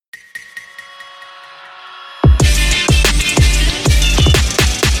go.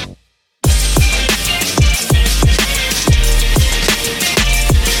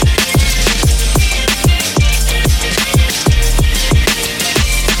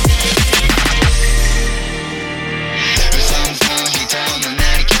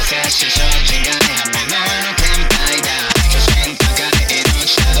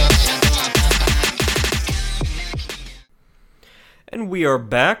 And we are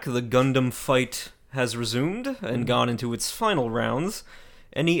back. The Gundam Fight has resumed and gone into its final rounds.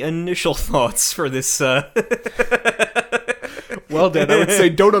 Any initial thoughts for this? Well, Dan, I would say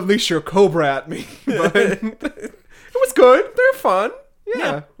don't unleash your cobra at me. But it was good. They're fun.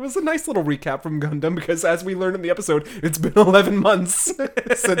 Yeah, it was a nice little recap from Gundam because, as we learned in the episode, it's been 11 months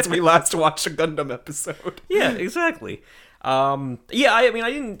since we last watched a Gundam episode. Yeah, exactly. I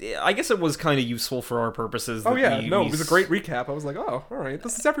guess it was kind of useful for our purposes. Oh yeah, it was a great recap. I was like, oh, all right,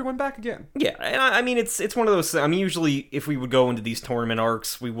 this is everyone back again. Yeah, and I mean, it's one of those. I mean, usually if we would go into these tournament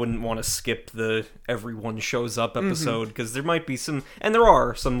arcs, we wouldn't want to skip the everyone shows up episode because there might be some, and there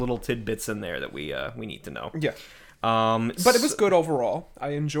are some little tidbits in there that we need to know. Yeah. But it was good overall. I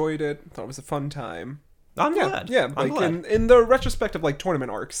enjoyed it. Thought it was a fun time. I'm glad. Yeah, I'm glad. In the retrospect of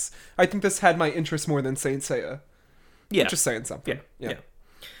tournament arcs, I think this had my interest more than Saint Seiya. Yeah, just saying something. Yeah.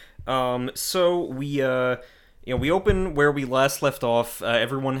 So we open where we last left off.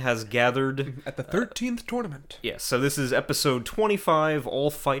 Everyone has gathered at the 13th tournament. Yeah. So this is episode 25.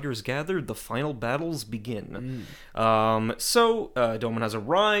 All fighters gathered. The final battles begin. So Domon has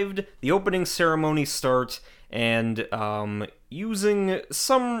arrived. The opening ceremony starts, and using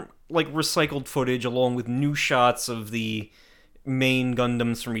some recycled footage along with new shots of the main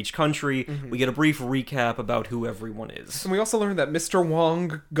Gundams from each country, we get a brief recap about who everyone is. And we also learned that Mr.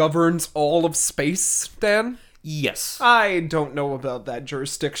 Wong governs all of space, Dan? Yes. I don't know about that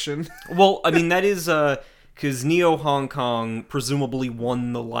jurisdiction. Well, I mean, that is, because Neo Hong Kong presumably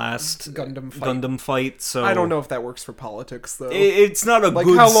won the last Gundam fight, so... I don't know if that works for politics, though. It's not a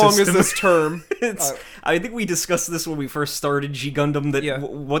good how long system. Is this term? I think we discussed this when we first started G Gundam, that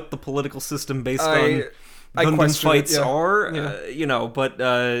what the political system based on Gundam fights are, but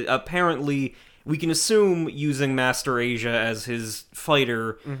apparently we can assume, using Master Asia as his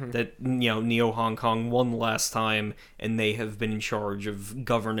fighter, that Neo Hong Kong won last time, and they have been in charge of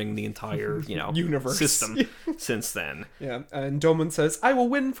governing the entire universe system since then. Yeah, and Domon says, "I will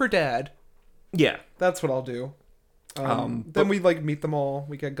win for Dad." Yeah, that's what I'll do. Then we meet them all.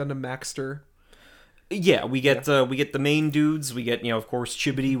 We get Gundam Maxter. Yeah, we get the main dudes. We get, of course,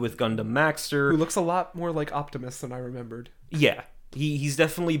 Chibity with Gundam Maxter, who looks a lot more like Optimus than I remembered. Yeah, He's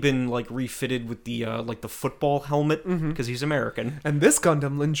definitely been like refitted with the like the football helmet because he's American. And this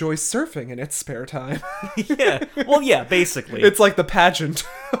Gundam enjoys surfing in its spare time. Yeah. Well, yeah, basically. It's like the pageant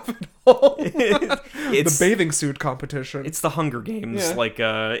of it all. It's the bathing suit competition. It's the Hunger Games Yeah. like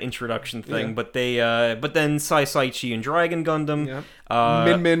introduction thing, Yeah. but then Sai Saichi and Dragon Gundam. Yeah.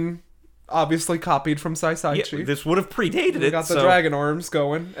 Min Min obviously copied from Sai Saichi. Yeah, this would have predated He it. got the so dragon arms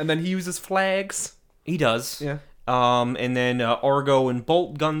going, and then he uses flags. he does. Yeah. And then Argo and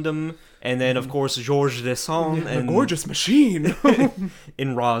Bolt Gundam, and then of course Georges Descent The and gorgeous machine.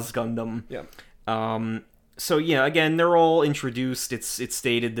 in Raz Gundam. Yeah. So yeah, again, they're all introduced. It's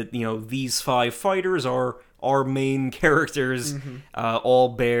stated that these 5 fighters are our main characters. All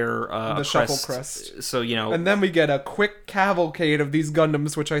bear The a shuffle crest. crest. So And then we get a quick cavalcade of these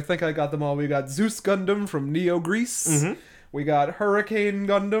Gundams, which I think I got them all. We got Zeus Gundam from Neo Greece. We got Hurricane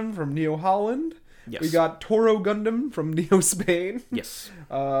Gundam from Neo Holland. Yes. We got Toro Gundam from Neo Spain. Yes.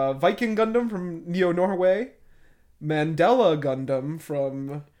 Viking Gundam from Neo Norway. Mandela Gundam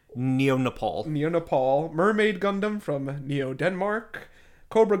from Neo Nepal. Neo Nepal. Mermaid Gundam from Neo Denmark.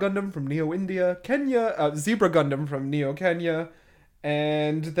 Cobra Gundam from Neo India. Zebra Gundam from Neo Kenya.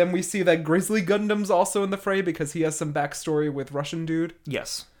 And then we see that Grizzly Gundam's also in the fray because he has some backstory with Russian dude.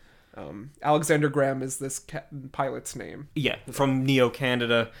 Yes. Alexander Graham is this pilot's name. Yeah, from Neo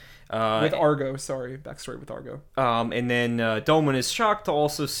Canada. With Argo, sorry. Backstory with Argo. And then Dolman is shocked to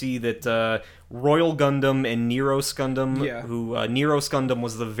also see that Royal Gundam and Neros Gundam, who Neros Gundam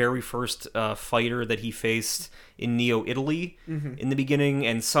was the very first fighter that he faced in Neo Italy in the beginning,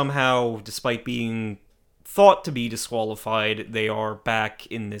 and somehow, despite being thought to be disqualified, they are back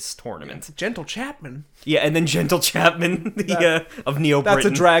in this tournament. Gentle Chapman. Yeah, and then Gentle Chapman of Neo Britain. That's a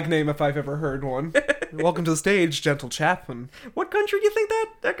drag name if I've ever heard one. Welcome to the stage, Gentle Chapman. What country do you think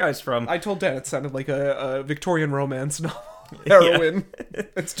that guy's from? I told Dan it sounded like a Victorian romance novel. Heroine.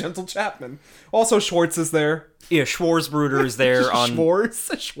 It's Gentle Chapman. Also, Schwartz is there. Yeah, Schwarzbruder is there on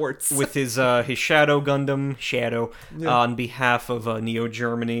Schwartz with his Shadow Gundam on behalf of Neo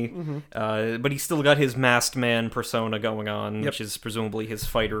Germany, but he's still got his masked man persona going on, which is presumably his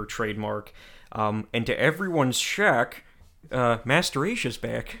fighter trademark. And to everyone's shock, Master Asia's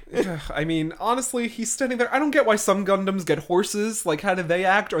back. I mean, honestly, he's standing there. I don't get why some Gundams get horses. Like, how do they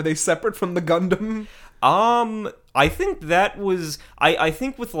act? Are they separate from the Gundam? I think that was... I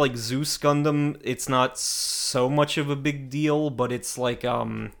think with, like, Zeus Gundam, it's not so much of a big deal, but it's, like,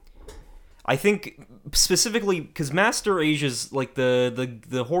 I think, specifically, because Master Asia's, like,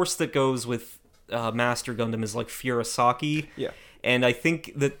 the horse that goes with Master Gundam is, like, Furasaki. Yeah. And I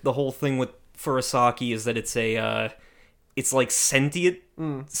think that the whole thing with Furasaki is that it's, like, sentient,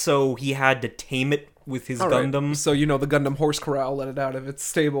 so he had to tame it with his Gundam. Right. So, the Gundam horse corral let it out of its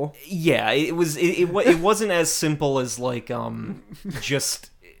stable. Yeah, it wasn't as simple as, like, just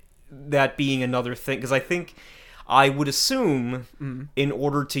that being another thing, because I think I would assume in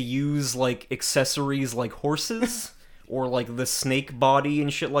order to use, like, accessories like horses or, like, the snake body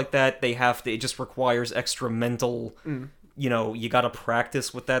and shit like that, it just requires extra mental... you gotta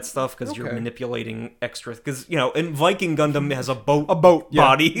practice with that stuff because you're manipulating extra. Because and Viking Gundam has a boat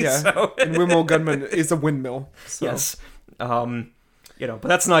body, yeah. So. And Windmill Gunman is a windmill. So. Yes, but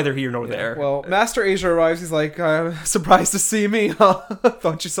that's neither here nor there. Well, Master Asia arrives. He's like, surprised to see me. Huh?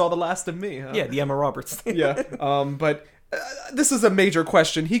 Thought you saw the last of me. Huh? Yeah, the Emma Roberts. Yeah, but. This is a major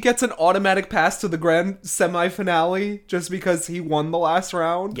question. He gets an automatic pass to the grand semi-finale just because he won the last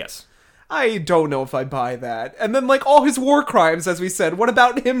round? Yes. I don't know if I buy that. And then, like, all his war crimes, as we said, what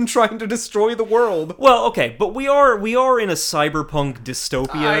about him trying to destroy the world? Well, okay, but we are in a cyberpunk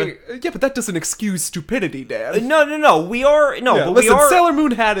dystopia. Yeah, but that doesn't excuse stupidity, Dan. No, we are... No, yeah, but listen, we are... Sailor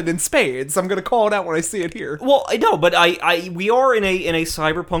Moon had it in spades. I'm gonna call it out when I see it here. Well, no, but we are in a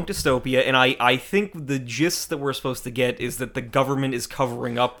cyberpunk dystopia, and I think the gist that we're supposed to get is that the government is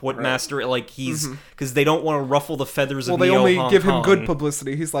covering up what Master... Like, he's... Because they don't want to ruffle the feathers of Neo Hong Kong. Well, they only give him good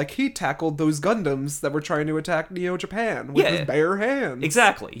publicity. He's like, he tackled those Gundams that were trying to attack Neo Japan with his bare hands.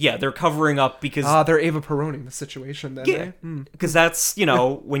 Exactly. Yeah, they're covering up because... they're Eva Peroning the situation then, yeah. Because that's,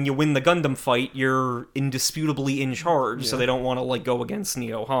 when you win the Gundam fight, you're indisputably in charge, so they don't want to, like, go against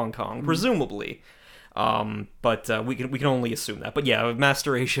Neo Hong Kong, presumably. But we can only assume that. But yeah,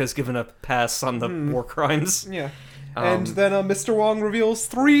 Master Asia has given a pass on the war crimes. Yeah. And then Mr. Wong reveals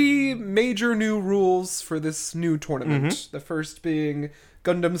 3 major new rules for this new tournament. The first being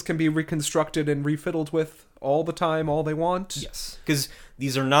Gundams can be reconstructed and refiddled with all the time, all they want. Yes, because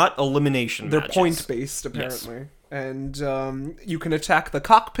these are not elimination They're matches. point-based, apparently. Yes. And you can attack the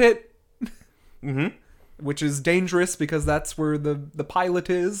cockpit. which is dangerous because that's where the pilot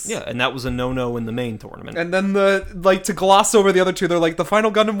is. Yeah, and that was a no-no in the main tournament. And then to gloss over the other two, they're like, the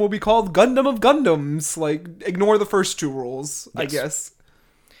final Gundam will be called Gundam of Gundams. Like, ignore the first two rules, I guess.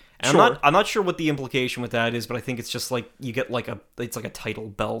 And sure. I'm not sure what the implication with that is, but I think it's just like you get it's like a title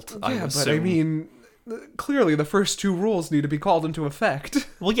belt. Yeah, but I mean, clearly the first two rules need to be called into effect.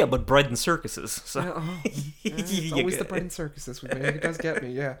 Well, yeah, but bread and circuses. So. It's always the bread and circuses with me. It does get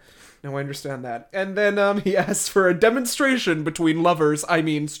me, yeah. No, I understand that. And then he asks for a demonstration between lovers, I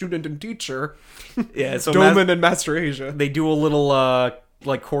mean student and teacher. Yeah, so Doman and Master Asia. They do a little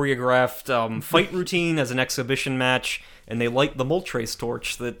choreographed fight routine as an exhibition match, and they light the Moltres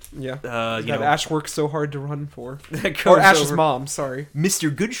torch that Ash works so hard to run for. Or Ash's mom, sorry.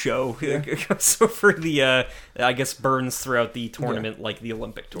 Mr. Goodshow goes over the I guess burns throughout the tournament like the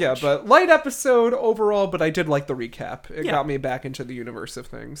Olympic torch. Yeah, but light episode overall, but I did like the recap. It got me back into the universe of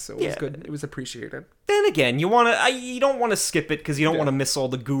things, so it was good. It was appreciated. Then again, you don't want to skip it because you don't want to miss all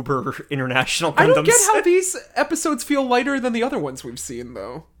the goober international Gundams. I don't get how these episodes feel lighter than the other ones we've seen,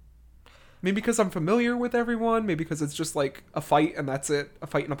 though. Maybe because I'm familiar with everyone. Maybe because it's just like a fight and that's it. A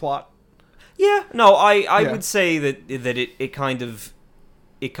fight and a plot. Yeah. No, I would say that it kind of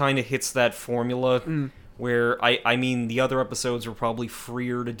hits that formula where I mean the other episodes were probably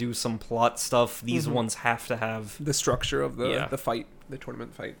freer to do some plot stuff. These ones have to have the structure of the fight, the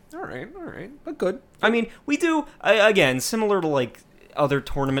tournament fight. All right, but good. I mean, we do again similar to like other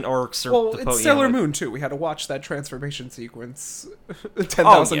tournament arcs or it's Sailor Moon too. We had to watch that transformation sequence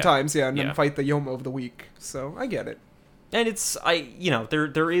 10,000 times, and then fight the Yomo of the week. So I get it. And it's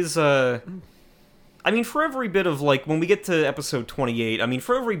there is a. I mean, for every bit of like when we get to episode 28, I mean,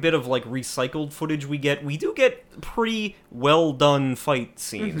 for every bit of like recycled footage we do get pretty well done fight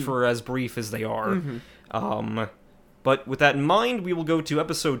scenes for as brief as they are. But with that in mind, we will go to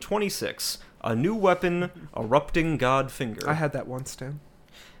episode 26. A new weapon, erupting god finger. I had that once, Dan.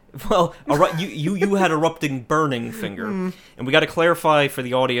 Well, you had erupting burning finger, and we got to clarify for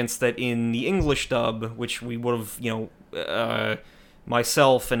the audience that in the English dub, which we would have,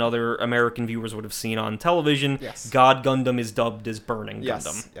 myself and other American viewers would have seen on television, God Gundam is dubbed as Burning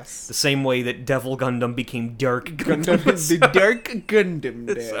Gundam. Yes. The same way that Devil Gundam became Dark Gundam. The Dark Gundam.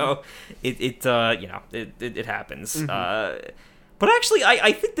 Dan. So it happens. But actually,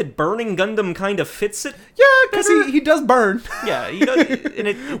 I think that Burning Gundam kind of fits it. Yeah, because he does burn. Yeah, he does.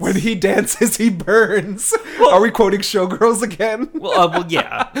 And when he dances, he burns. Well, are we quoting Showgirls again? Well,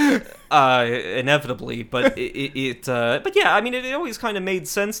 yeah, inevitably. But but yeah, I mean, it always kind of made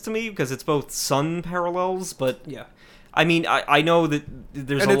sense to me because it's both sun parallels. But yeah, I mean, I know that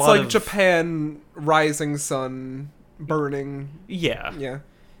there's and a it's lot like of Japan rising sun burning. Yeah.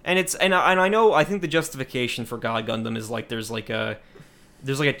 And I think the justification for God Gundam is like there's like a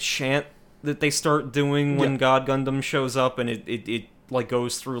chant that they start doing when God Gundam shows up, and it like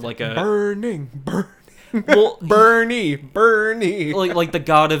goes through like a burning. Well, Bernie, like the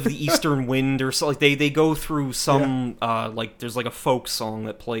god of the eastern wind, or so. Like they go through some like there's like a folk song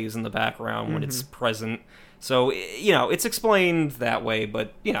that plays in the background when it's present. So it's explained that way,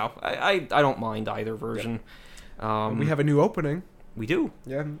 but I don't mind either version. We have a new opening. We do.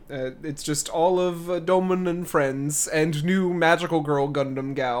 Yeah, it's just all of Doman and friends and new magical girl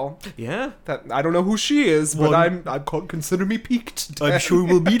Gundam gal. Yeah. That I don't know who she is, but I'm consider me peaked. I'm sure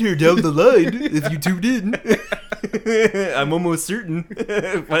we'll meet her down the line if you tune in. I'm almost certain.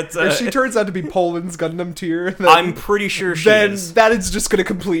 But if she turns out to be Poland's Gundam tier, then, I'm pretty sure she is. That is just going to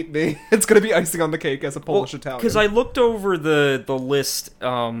complete me. It's going to be icing on the cake as a Polish Italian. Because I looked over the list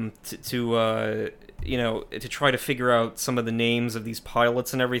to try to figure out some of the names of these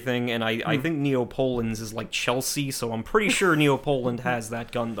pilots and everything, and I think Neo-Poland's is like Chelsea, so I'm pretty sure Neo-Poland has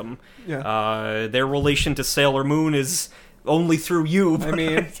that Gundam. Yeah. Their relation to Sailor Moon is only through you. I mean,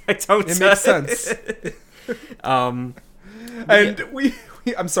 it makes sense. I'm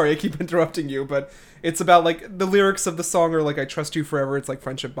sorry, I keep interrupting you, but it's about, like, the lyrics of the song are, like, I trust you forever, it's like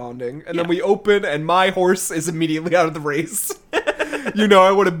friendship bonding. And then we open, and my horse is immediately out of the race.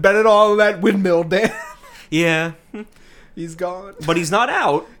 I would have bet it all on that windmill, Dan. Yeah. He's gone. But he's not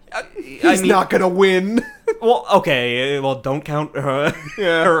out. He's not gonna win. Well, okay, don't count her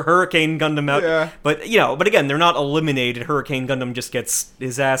Hurricane Gundam out. Yeah. But again, they're not eliminated. Hurricane Gundam just gets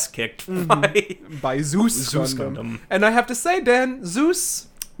his ass kicked by Zeus Gundam. And I have to say, Dan, Zeus,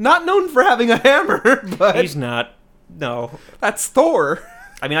 not known for having a hammer, but he's not. No. That's Thor.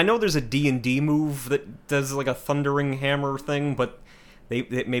 I mean, I know there's a D&D move that does like a thundering hammer thing, but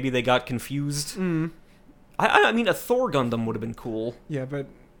maybe they got confused. I mean, a Thor Gundam would have been cool. Yeah, but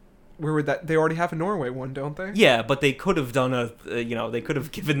Where would that? They already have a Norway one, don't they? Yeah, but they could have done they could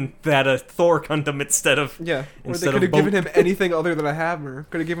have given that a Thor Gundam instead of Yeah, or instead they could of have given him anything other than a hammer.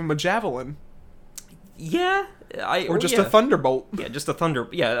 Could have given him a javelin. Yeah, Or just yeah. a thunderbolt. Yeah, just a thunder.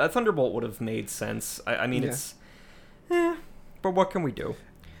 Yeah, a thunderbolt would have made sense. I mean, it's, but what can we do?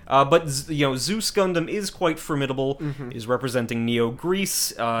 But Zeus Gundam is quite formidable. Is representing Neo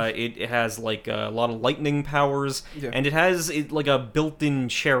Greece. It has like a lot of lightning powers, and it has like a built-in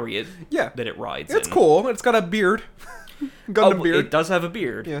chariot. That it rides. It's cool. It's got a beard. Gundam beard. It does have a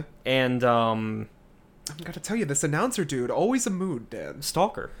beard. Yeah. And I gotta tell you, this announcer dude, always a mood, Dan.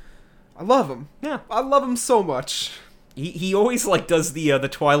 Stalker. I love him. Yeah. I love him so much. He always like does the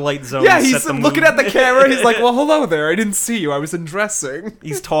Twilight Zone. Yeah, he's set the looking mood. at the camera. He's like, "Well, hello there. I didn't see you. I was undressing."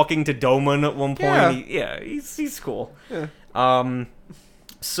 He's talking to Domon at one point. He's cool. Yeah.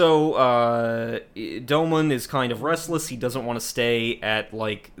 So Domon is kind of restless. He doesn't want to stay at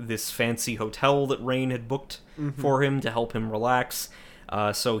like this fancy hotel that Rain had booked for him to help him relax.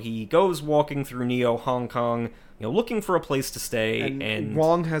 So he goes walking through Neo Hong Kong, looking for a place to stay. And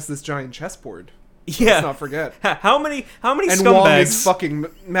Wong has this giant chessboard. Yeah. Let's not forget. How many And scumbags? Wong is fucking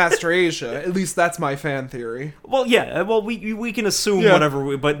Master Asia. At least that's my fan theory. Well, yeah. Well, we can assume Yeah.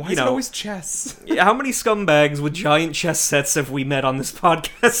 whatever. But Why is it always chess? how many scumbags with giant chess sets have we met on this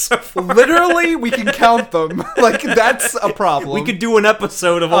podcast so far? Literally, we can count them. Like, that's a problem. We could do an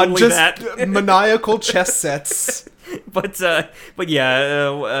episode of only just that. maniacal chess sets. But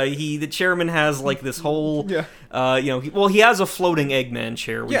yeah, the chairman has like this whole he has a floating Eggman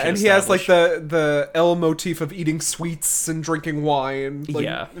chair. We Yeah, should and he has like establish. the L motif of eating sweets and drinking wine. Like,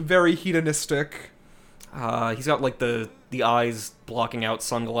 Yeah. very hedonistic. He's got like the eyes blocking out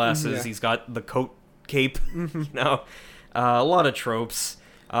sunglasses. Yeah. He's got the coat cape. A lot of tropes.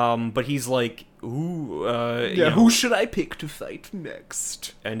 But he's like, ooh, Who should I pick to fight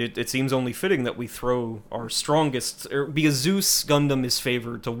next? And it seems only fitting that we throw our strongest, because Zeus Gundam is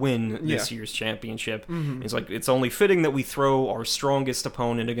favored to win this year's championship. It's like, it's only fitting that we throw our strongest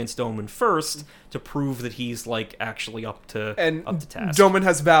opponent against Domon first to prove that he's like actually up to task. Domon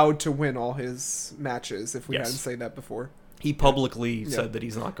has vowed to win all his matches, if we Yes. hadn't said that before. He publicly said that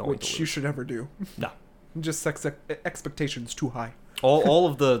he's not going Which to you lose. should never do. No. Just set expectations too high. All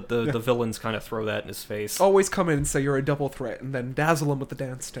of the villains kind of throw that in his face. Always come in and say you're a double threat, and then dazzle him with the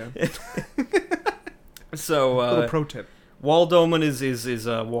dance step. So, Little pro tip. while Domon is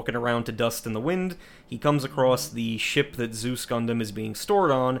walking around to dust in the wind, he comes across the ship that Zeus Gundam is being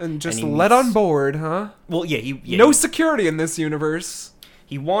stored on. And just he let meets- on board, huh? Well, No security in this universe.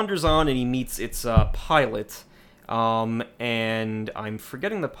 He wanders on and he meets its pilot. And I'm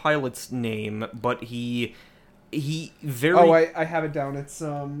forgetting the pilot's name, but he very... Oh, I have it down. It's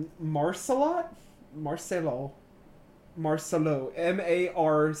Marcelot? Marcelo. Marcelot.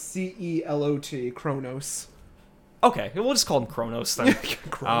 Kronos. Okay, we'll just call him Kronos then.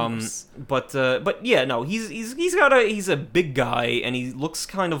 Kronos. But yeah, no, he's a big guy, and he looks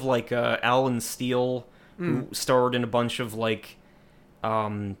kind of like Alan Steele, who starred in a bunch of like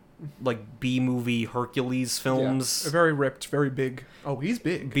B-movie Hercules films. Yeah, very ripped, very big. Oh, he's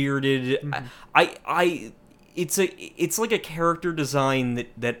big. Bearded. It's like a character design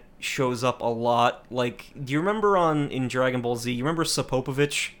that shows up a lot. Like, do you remember in Dragon Ball Z? You remember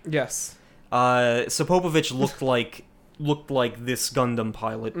Sopopovich? Yes. Sopopovich looked like this Gundam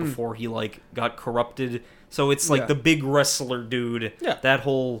pilot before he like got corrupted. So it's like the big wrestler dude. Yeah. That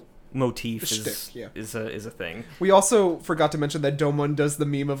whole motif Shtick, is a thing. We also forgot to mention that Domon does the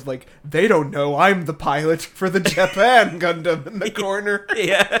meme of like, they don't know I'm the pilot for the Japan Gundam in the corner.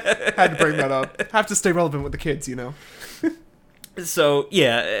 Yeah. Had to bring that up. Have to stay relevant with the kids, you know. So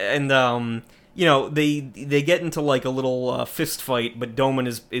yeah, and they get into like a little fist fight, but Domon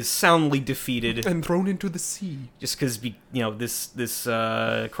is soundly defeated. And thrown into the sea. Just because this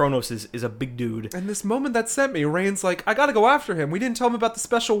Kronos is a big dude. And this moment that sent me, Rain's like, I gotta go after him. We didn't tell him about the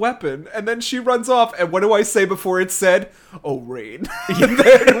special weapon. And then she runs off, and what do I say before it's said? Oh, Rain. And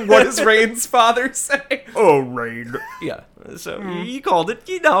then what does Rain's father say? Oh, Rain. Yeah. So you called it.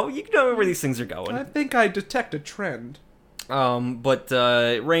 You know where these things are going. I think I detect a trend. But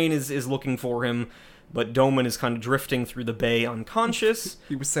Rain is looking for him, but Domon is kind of drifting through the bay unconscious.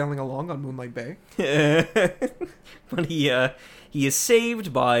 He was sailing along on Moonlight Bay. But he is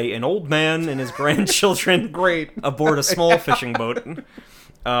saved by an old man and his grandchildren. Great. Aboard a small fishing boat.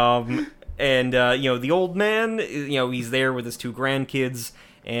 The old man, he's there with his two grandkids,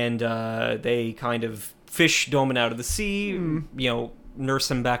 and they kind of fish Domon out of the sea,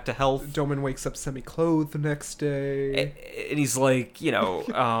 nurse him back to health. Domon wakes up semi-clothed the next day. And he's like,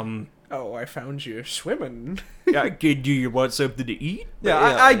 Oh, I found you swimming. Do you want something to eat? Yeah,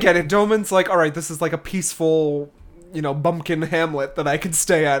 I get it. Doman's like, all right, this is like a peaceful, bumpkin hamlet that I can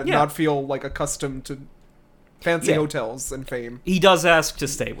stay at and not feel like accustomed to fancy hotels and fame. He does ask to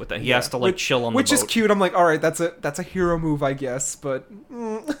stay with them. He has to chill on the boat. Which is cute. I'm like, all right, that's a hero move, I guess. But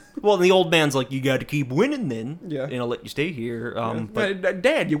well, and the old man's like, you got to keep winning, then. Yeah, and I'll let you stay here. But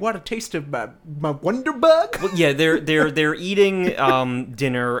Dad, you want a taste of my Wonder Bug? Well, yeah, they're eating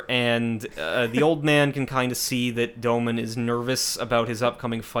dinner, and the old man can kind of see that Doman is nervous about his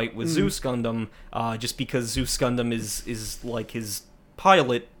upcoming fight with Zeus Gundam, just because Zeus Gundam is like his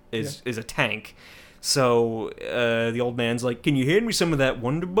pilot is a tank. So the old man's like, "Can you hand me some of that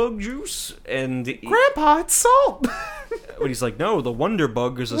Wonder Bug juice?" And Grandpa, it's salt. But he's like, "No, the Wonder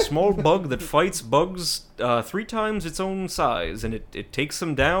Bug is a small bug that fights bugs 3 times its own size, and it takes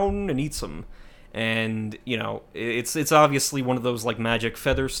them down and eats them." And it's obviously one of those like magic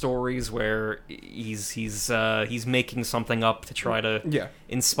feather stories where he's making something up to try to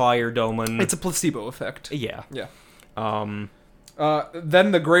inspire Doman. It's a placebo effect. Yeah.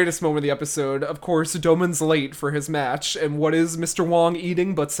 Then the greatest moment of the episode, of course, Doman's late for his match, and what is Mr. Wong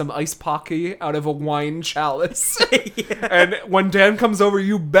eating but some ice pocky out of a wine chalice? And when Dan comes over,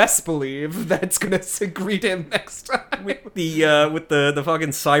 you best believe that's gonna greet him next time. With the fucking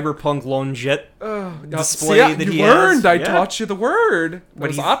cyberpunk longette display that he learned. has. I taught you the word.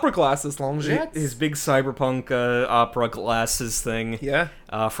 But Those opera glasses, longette. His big cyberpunk opera glasses thing. Yeah.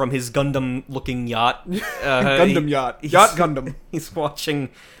 From his Gundam-looking yacht. Gundam yacht. Yacht Gundam. He's watching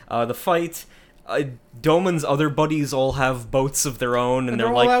the fight. Doman's other buddies all have boats of their own, and they're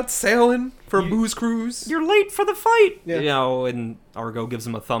all like out sailing for a booze cruise. You're late for the fight, yeah. And Argo gives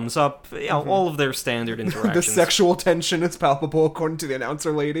him a thumbs up. All of their standard interactions. The sexual tension is palpable, according to the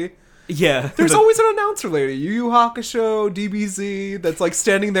announcer lady. Yeah, there's always an announcer lady. Yu Yu Hakusho, DBZ, that's like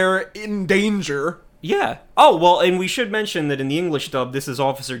standing there in danger. Yeah. Oh, well, and we should mention that in the English dub, this is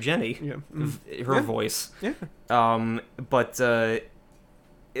Officer Jenny. Yeah. Her voice. Yeah.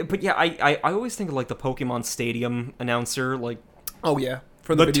 But yeah, I always think of like the Pokemon Stadium announcer, like, oh yeah,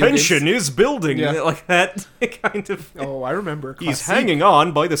 for the tension is building, like that kind of. Oh, I remember. Classic. He's hanging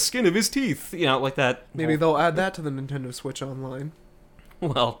on by the skin of his teeth, like that. Maybe they'll add that to the Nintendo Switch Online.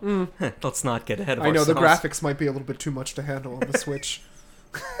 Well, let's not get ahead of ourselves. I know the graphics might be a little bit too much to handle on the Switch.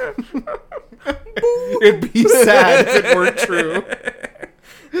 It'd be sad if it weren't true.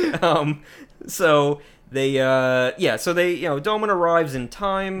 So they, Doman arrives in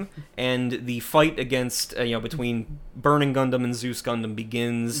time, and the fight against, between Burning Gundam and Zeus Gundam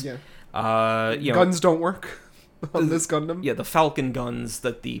begins. Yeah. Guns don't work on this Gundam. Yeah, the Falcon guns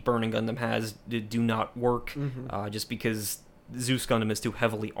that the Burning Gundam has do not work, just because Zeus Gundam is too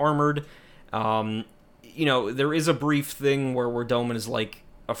heavily armored. There is a brief thing where Doman is like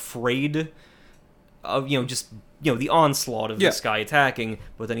afraid of the onslaught of this guy attacking,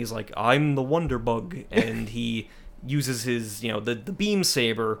 but then he's like, I'm the Wonder Bug, and he uses his the beam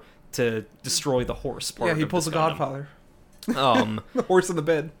saber to destroy the horse part. Yeah, he pulls a Godfather. The horse in the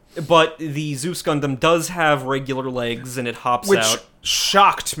bed. But the Zeus Gundam does have regular legs, and it hops out, which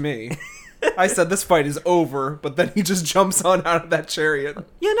shocked me. I said this fight is over, but then he just jumps on out of that chariot.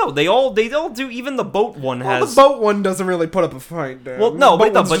 Yeah, no, they all do. Even the boat one has. The boat one doesn't really put up a fight. Dan. Well, no,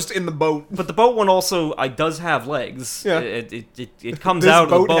 but just in the boat. But the boat one also does have legs. Yeah, it comes out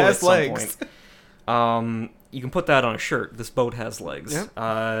of the boat has at legs. some point. You can put that on a shirt. This boat has legs.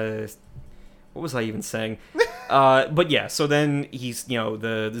 Yeah. What was I even saying? But yeah, so then he's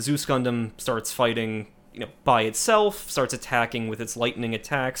the Zeus Gundam starts fighting by itself, starts attacking with its lightning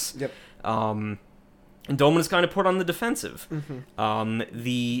attacks. Yep. And Doman is kind of put on the defensive.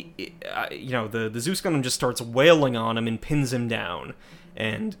 The Zeus Gundam just starts wailing on him and pins him down,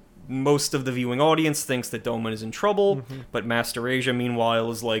 and most of the viewing audience thinks that Doman is in trouble, but Master Asia meanwhile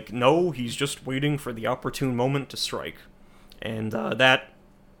is like, no, he's just waiting for the opportune moment to strike, and that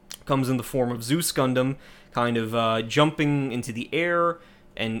comes in the form of Zeus Gundam kind of jumping into the air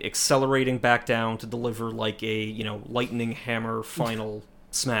and accelerating back down to deliver like a lightning hammer final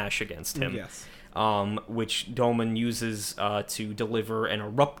smash against him. Yes. Which Doman uses to deliver an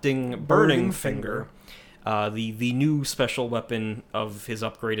erupting burning finger, the new special weapon of his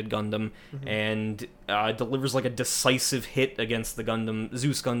upgraded Gundam, and delivers like a decisive hit against the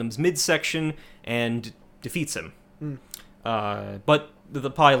Zeus Gundam's midsection and defeats him. But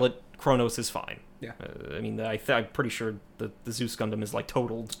the pilot Kronos is fine. Yeah. I'm pretty sure the Zeus Gundam is like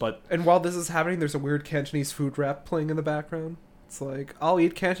totaled, but and while this is happening, there's a weird Cantonese food rap playing in the background. It's like, I'll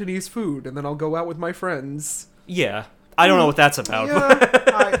eat Cantonese food, and then I'll go out with my friends. Yeah. I don't know what that's about.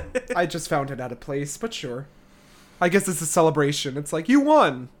 Yeah, I just found it out of place, but sure. I guess it's a celebration. It's like, you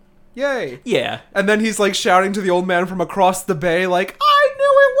won! Yay. Yeah. And then he's like shouting to the old man from across the bay, like, I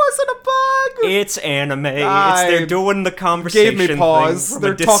knew it wasn't a bug! It's anime. They're doing the conversation. Gave me pause. Thing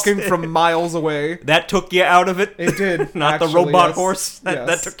They're talking from miles away. That took you out of it? It did. Not actually, the robot yes. horse?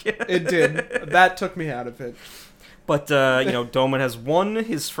 That took you? It did. That took me out of it. But, Domon has won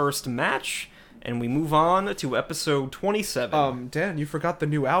his first match, and we move on to episode 27. Dan, you forgot the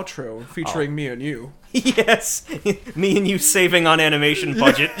new outro featuring me and you. Yes, me and you saving on animation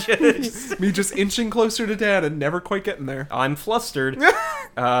budget. Me just inching closer to Dan and never quite getting there. I'm flustered.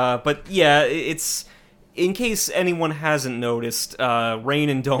 But yeah, it's... In case anyone hasn't noticed, Rain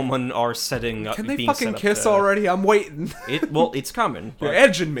and Domon are setting up. Can they fucking kiss already? I'm waiting. It's coming. You're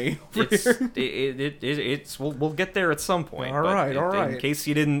edging me. We'll get there at some point. All right. In case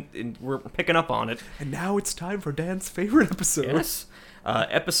you didn't, we're picking up on it. And now it's time for Dan's favorite episode. Yes.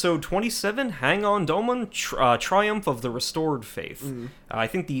 Episode 27, Hang On Domon, Triumph of the Restored Faith. I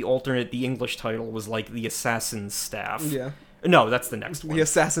think the English title was like The Assassin's Staff. Yeah. No, that's the next one. The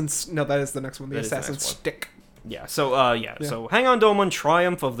Assassin's... No, that is the next one. The Assassin's Stick. Yeah, so Hang On Domon,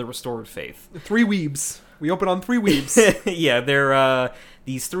 Triumph of the Restored Faith. 3 weebs. We open on 3 weebs. Yeah, they're,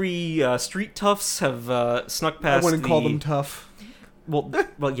 these 3 street toughs have snuck past I wouldn't call them tough. Well,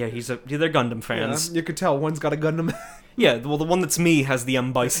 yeah, they're Gundam fans. Yeah, you could tell one's got a Gundam. Yeah, well, the one that's me has the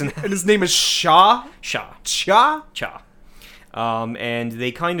M. Bison. And his name is Cha? Cha. And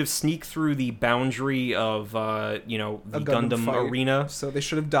they kind of sneak through the boundary of, the Gundam arena. So they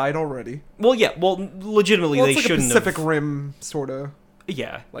should have died already. Well, yeah, legitimately they shouldn't have. It's like a Pacific Rim, sort of.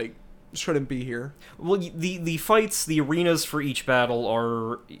 Yeah. Like, shouldn't be here. Well, the fights, the arenas for each battle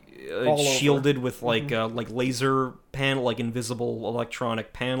are shielded with, like laser panel, like invisible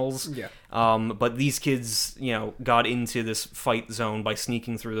electronic panels. Yeah. But these kids, got into this fight zone by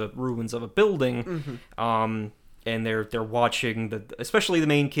sneaking through the ruins of a building. And they're watching especially the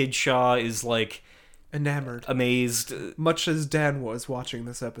main kid, Shaw, is like enamored, amazed, much as Dan was watching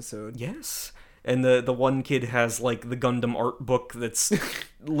this episode. Yes, and the one kid has like the Gundam art book that's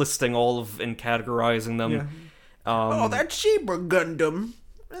listing all of and categorizing them. Yeah. That's Zebra Gundam.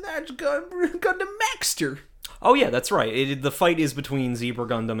 That's Gundam Maxter. Oh yeah, that's right. The fight is between Zebra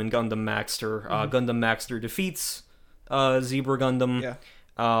Gundam and Gundam Maxter. Gundam Maxter defeats Zebra Gundam. Yeah.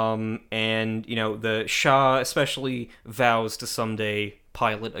 And the Shah especially vows to someday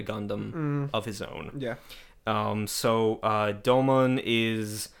pilot a Gundam of his own. Yeah. So Domon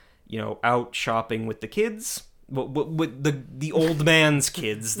is out shopping with the kids, with the old man's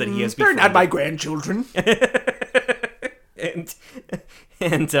kids that he has. They're not my grandchildren.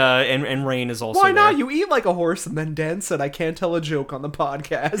 And Rain is also. Why not? There. You eat like a horse, and then Dan said, "I can't tell a joke on the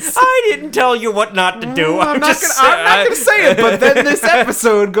podcast." I didn't tell you what not to do. I'm not gonna say it, but then this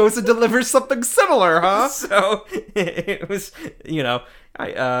episode goes and delivers something similar, huh? So it was,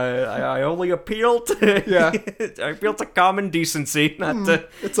 I only appeal to I appeal to common decency, not to.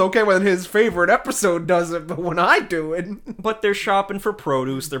 It's okay when his favorite episode does it, but when I do it. But they're shopping for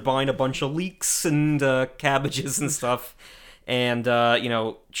produce. They're buying a bunch of leeks and cabbages and stuff. And,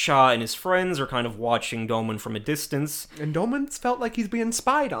 Cha and his friends are kind of watching Domon from a distance. And Domon's felt like he's being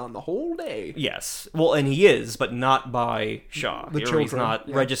spied on the whole day. Yes. Well, and he is, but not by Cha. The children. He's not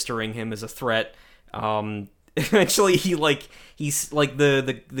registering him as a threat. Eventually, he's like,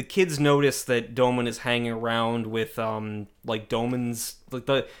 the kids notice that Domon is hanging around with, Domon's,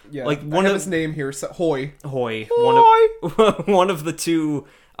 one of his name here, Hoi. Hoi. Hoi! One of the 2,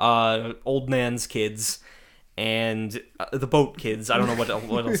 old man's kids. And the boat kids, I don't know what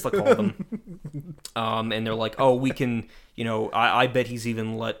else to call them. And they're like, oh, we can, I bet he's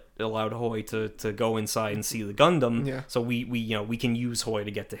even allowed Hoi to go inside and see the Gundam. Yeah. So we can use Hoi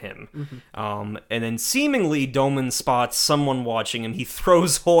to get to him. And then seemingly Domon spots someone watching him. He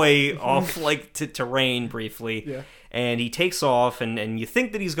throws Hoi off to Rain briefly. Yeah. And he takes off, and you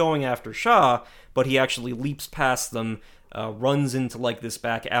think that he's going after Shah, but he actually leaps past them. Runs into this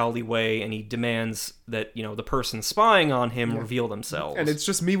back alleyway, and he demands that the person spying on him reveal themselves. And it's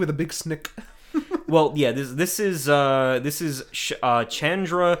just me with a big snick. Well, yeah, this is Chandra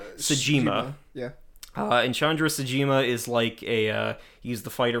Sajima. Yeah. And Chandra Sajima is he's the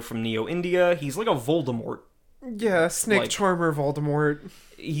fighter from Neo India. He's like a Voldemort. Yeah, Snake Charmer Voldemort.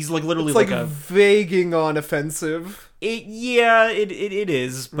 He's literally it's a vaguing on offensive. It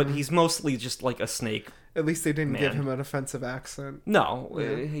is, but he's mostly just like a snake. At least they didn't give him an offensive accent. No,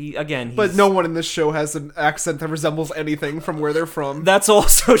 But no one in this show has an accent that resembles anything from where they're from. That's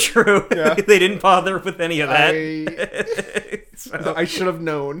also true. Yeah. They didn't bother with any of that. I should have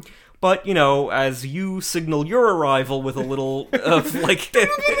known. But, as you signal your arrival with a little of,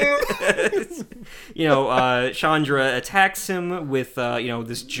 Chandra attacks him with,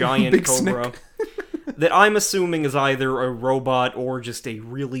 this giant Big cobra snake. that I'm assuming is either a robot or just a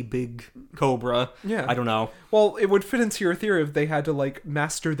really big cobra. Yeah. I don't know. Well, it would fit into your theory if they had to,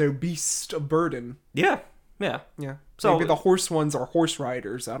 master their beast of burden. Yeah. Yeah. So- Maybe the horse ones are horse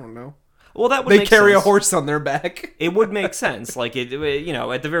riders. I don't know. Well, that would They make carry sense. a horse on their back. It would make sense. At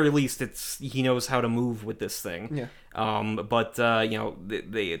the very least, he knows how to move with this thing. Yeah. But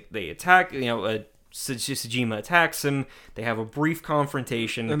they attack. Sejima attacks him. They have a brief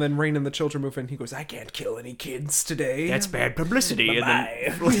confrontation. And then Rain and the children move in. He goes, I can't kill any kids today. That's bad publicity. Bye-bye.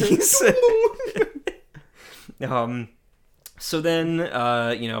 And then flees. So then,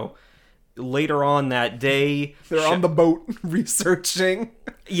 later on that day, They're on the boat researching.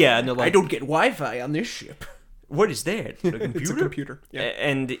 Yeah, no, I don't get Wi-Fi on this ship. What is that? A computer? It's a computer. Yeah.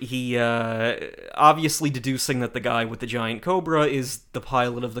 And he, obviously deducing that the guy with the giant cobra is the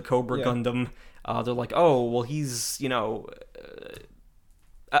pilot of the Cobra Yeah. Gundam, they're like, oh, well, he's, I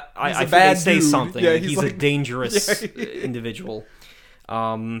a think bad they say dude. something. Yeah, he's a like- dangerous Yeah. individual.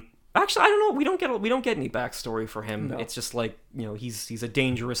 Actually, I don't know. We don't get any backstory for him. No. It's just like he's a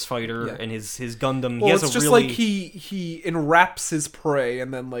dangerous fighter, Yeah. and his Gundam. Well, he has it's a just really like he enwraps his prey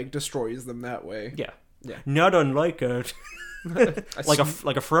and then destroys them that way. yeah. Yeah. Not unlike a like a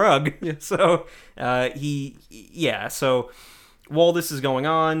frog. Yeah. So So while this is going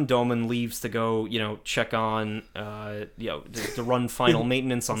on, Doman leaves to go check on to run final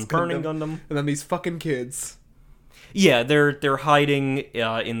maintenance on Burning Gundam. And then these fucking kids. Yeah, they're hiding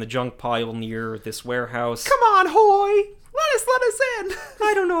in the junk pile near this warehouse. Come on, Hoy! Let us in!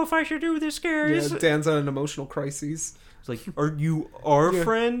 I don't know if I should do this, guys. Yeah, Dan's on an emotional crisis. It's like, are you our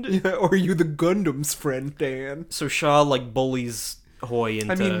friend? Yeah, or are you the Gundam's friend, Dan? So Shaw bullies Hoy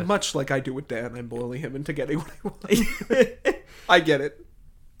into. I mean, much like I do with Dan, I bully him into getting what I want. I get it.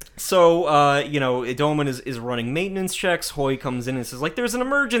 So, Doman is running maintenance checks. Hoy comes in and says, there's an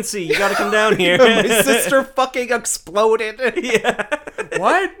emergency. You gotta come down here. My sister fucking exploded. Yeah.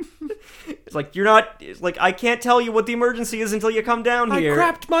 What? It's like, you're not... It's like, I can't tell you what the emergency is until you come down here.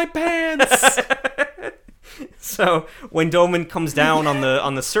 I crapped my pants. So, when Doman comes down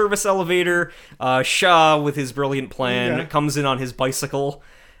on the service elevator, Shah, with his brilliant plan, comes in on his bicycle.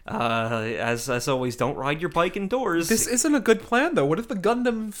 As always, don't ride your bike indoors. This isn't a good plan, though. What if the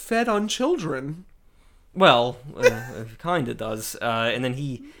Gundam fed on children? Well, kinda does. And then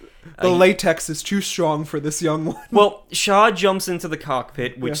The latex is too strong for this young one. Well, Shah jumps into the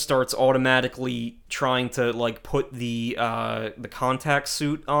cockpit, which starts automatically trying to put the contact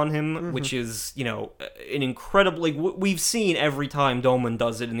suit on him, which is an incredibly. We've seen every time Doman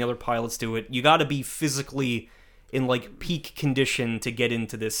does it and the other pilots do it. You got to be physically in peak condition to get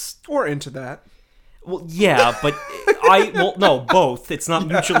into this. Or into that. Well, yeah, but no, both. It's not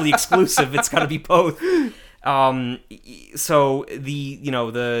mutually exclusive. It's got to be both. So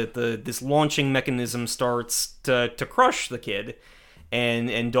this launching mechanism starts to crush the kid,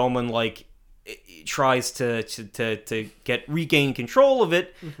 and Doman tries to regain control of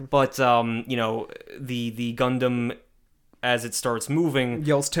it, but the Gundam, as it starts moving,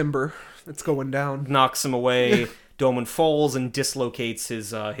 Yells timber. It's going down. knocks him away. Doman falls and dislocates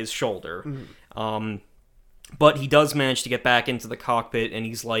his shoulder. But he does manage to get back into the cockpit, and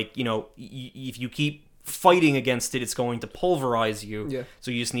he's like, if you keep fighting against it, it's going to pulverize you. Yeah. So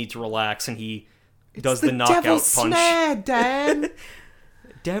you just need to relax, and he does the devil's knockout punch. snare, Dan.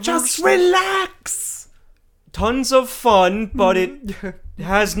 Devil's Just relax. Tons of fun, but it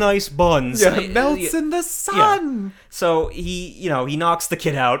has nice buns. Yeah, it melts in the sun. So he knocks the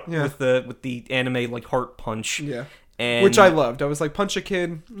kid out with the anime heart punch. Yeah. And, Which I loved. I was like, punch a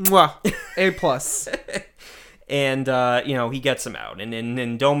kid. Mwah. A+. And, he gets him out.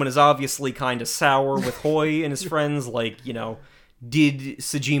 And Doman is obviously kind of sour with Hoy and his friends. Did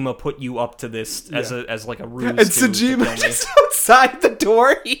Sejima put you up to this as a ruse? And to Sejima kill me? just outside the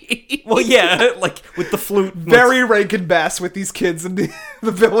door. Well, yeah, with the flute. Very Rankin Bass with these kids and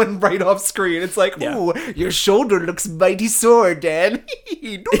the villain right off screen. It's like, Yeah. ooh, your shoulder looks mighty sore, Dan.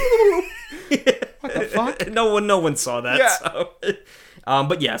 What the fuck? No one saw that. Yeah. So.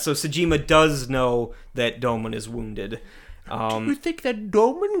 But yeah, so Sejima does know that Doman is wounded. You think that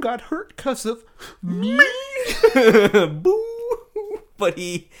Doman got hurt because of me? Boo! But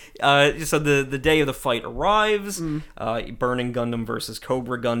so the day of the fight arrives. Burning Gundam versus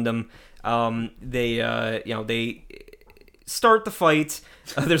Cobra Gundam. They start the fight.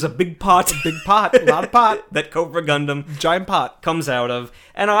 There's a big pot. A lot of pot. That Cobra Gundam Giant pot. comes out of.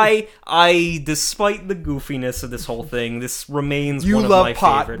 And I, despite the goofiness of this whole thing, this remains You one of love my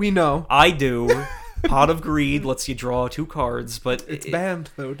pot, favorite. we know. I do. Pot of Greed lets you draw 2 cards, but... It's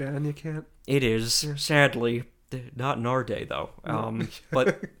banned, though, Dan. You can't. It is, sadly. Not in our day, though.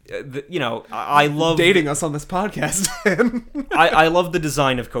 But, I love... Dating us on this podcast, Dan. I love the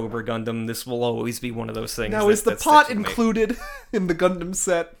design of Cobra Gundam. This will always be one of those things. Now, is the pot included in the Gundam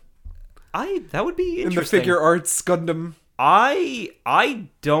set? That would be interesting. In the Figure Arts Gundam? I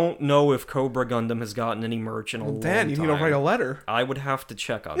don't know if Cobra Gundam has gotten any merch in a long time. Dan, you need to write a letter. I would have to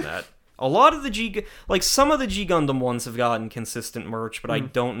check on that. A lot of the some of the G Gundam ones have gotten consistent merch, but I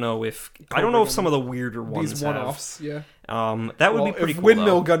don't know if some of the weirder ones these one-offs, have. That would be pretty cool.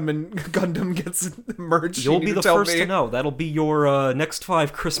 Windmill Gundam gets merch, you'll be the first to know. That'll be your next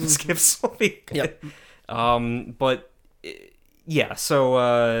 5 Christmas gifts. Yep. But yeah,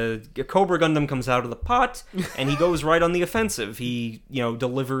 so Cobra Gundam comes out of the pot, and he goes right on the offensive. He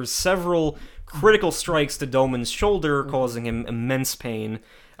delivers several critical strikes to Doman's shoulder, causing him immense pain.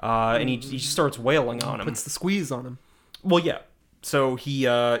 And he starts wailing on him. Puts the squeeze on him. Well, yeah. So he,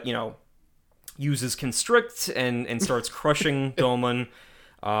 uses Constrict and starts crushing Doman.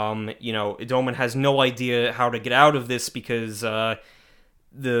 Doman has no idea how to get out of this because the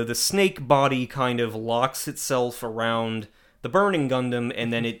snake body kind of locks itself around the burning Gundam,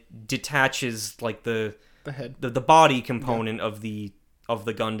 and then it detaches like the head, the body component of the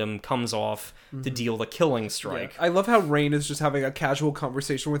Gundam comes off to deal the killing strike. Yeah. I love how Rain is just having a casual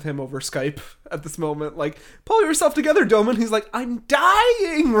conversation with him over Skype at this moment. Like, pull yourself together, Doman. He's like, I'm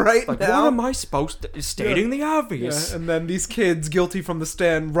dying right now. What am I supposed to... Stating the obvious. Yeah. And then these kids, guilty from the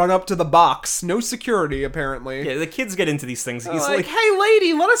stand, run up to the box. No security, apparently. Yeah, the kids get into these things easily. Like, hey,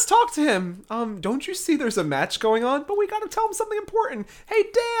 lady, let us talk to him. Don't you see there's a match going on? But we gotta tell him something important. Hey,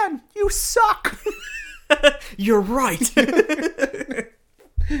 Dan, you suck. You're right.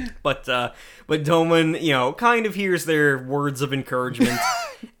 But Doman, kind of hears their words of encouragement,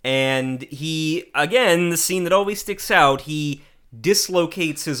 and he, again, the scene that always sticks out, he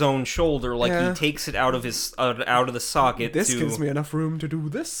dislocates his own shoulder, like he takes it out of the socket. This gives me enough room to do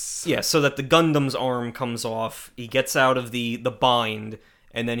this. Yeah, so that the Gundam's arm comes off. He gets out of the bind,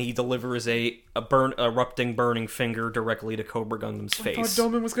 and then he delivers a erupting burning finger directly to Cobra Gundam's face. I thought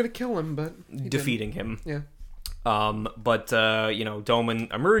Doman was gonna kill him, but defeating him. Yeah. Doman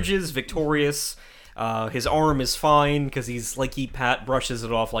emerges victorious. His arm is fine because he brushes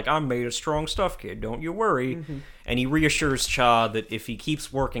it off like, I'm made of strong stuff, kid, don't you worry. Mm-hmm. And he reassures Cha that if he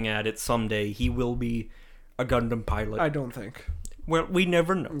keeps working at it someday, he will be a Gundam pilot. I don't think. Well, we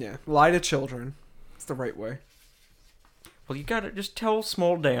never know. Yeah, lie to children. It's the right way. Well, you gotta just tell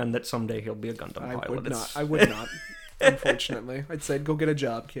small Dan that someday he'll be a Gundam pilot. I would not. Unfortunately, I'd say go get a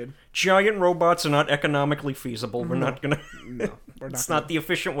job, kid. Giant robots are not economically feasible. We're not gonna. No, we're not. It's not the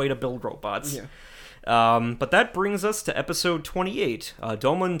efficient way to build robots. Yeah. But that brings us to episode 28.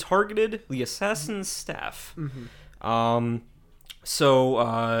 Doman targeted the assassin's staff. Mm-hmm. An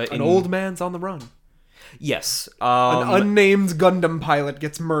old man's on the run. Yes. An unnamed Gundam pilot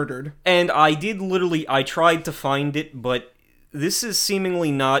gets murdered. And I tried to find it, but this is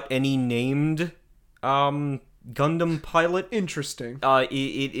seemingly not any named Gundam pilot. Interesting.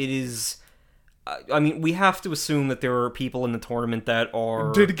 It is... I mean, we have to assume that there are people in the tournament that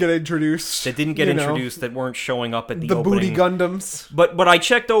didn't get introduced. That didn't get introduced, that weren't showing up at the opening. Booty Gundams. But I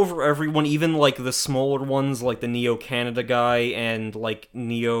checked over everyone, even like the smaller ones, like the Neo Canada guy and like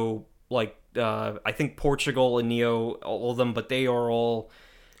Neo, like I think Portugal and Neo, all of them. But they are all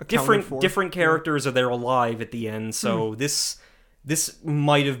different characters, or they're alive at the end. So this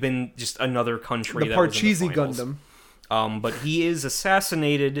might have been just another country. The Parcheesi Gundam. But he is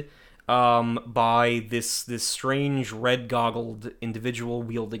assassinated by this strange red-goggled individual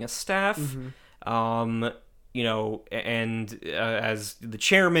wielding a staff. Mm-hmm. As the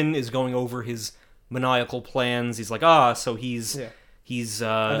chairman is going over his maniacal plans, he's like, so he's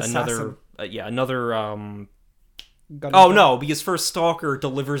another because first Stalker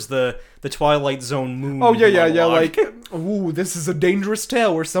delivers the Twilight Zone moon. Oh yeah, like, ooh, this is a dangerous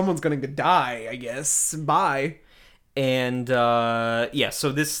tale where someone's gonna die, I guess. Bye. And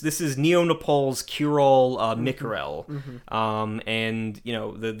so this is Neo Nepal's Kurol Mikarel. Mm-hmm. And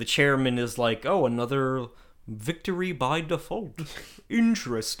the chairman is like, another victory by default.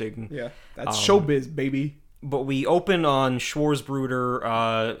 Interesting. Yeah, that's showbiz, baby. But we open on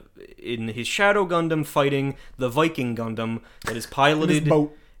Schwarzbruder in his Shadow Gundam fighting the Viking Gundam that is piloted. His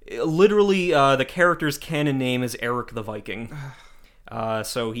boat. Literally, the character's canon name is Eric the Viking.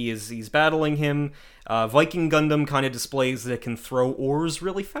 So he's battling him. Viking Gundam kind of displays that it can throw ores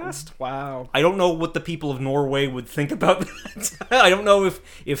really fast. Wow. I don't know what the people of Norway would think about that. I don't know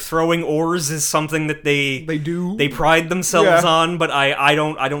if throwing ores is something that they do. They pride themselves on, but I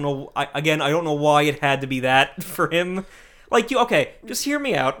don't know. I don't know why it had to be that for him. Like, just hear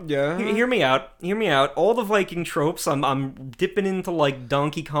me out. Yeah. Hear me out. All the Viking tropes, I'm dipping into, like,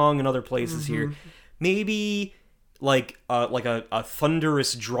 Donkey Kong and other places here. Maybe, like a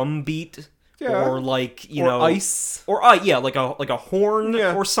thunderous drum beat. Yeah. Or, like, ice. Or, like a horn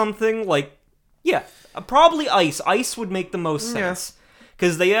or something. Like, probably ice. Ice would make the most sense.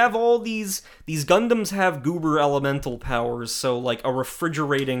 Because they have all these Gundams have Goober elemental powers, so, like, a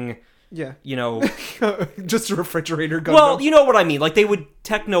refrigerating... Yeah. Just a refrigerator Gundam. Well, you know what I mean. Like, they would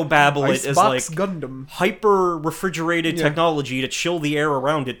techno-babble it as, like, Gundam. hyper-refrigerated technology to chill the air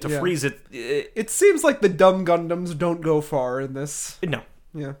around it, to freeze it. It seems like the dumb Gundams don't go far in this. No.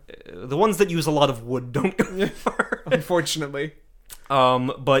 Yeah. The ones that use a lot of wood don't go far. Unfortunately.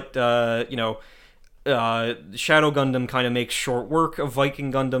 Shadow Gundam kind of makes short work of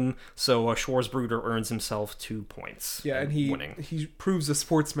Viking Gundam, so Shoresbrooder earns himself 2 points. Yeah, and he proves a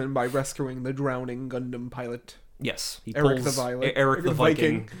sportsman by rescuing the drowning Gundam pilot. Yes, he Eric pulls Eric the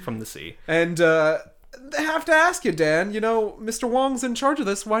Viking from the sea. And I have to ask you, Dan, Mr. Wong's in charge of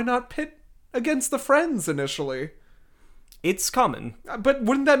this, why not pit against the Friends initially? It's common. But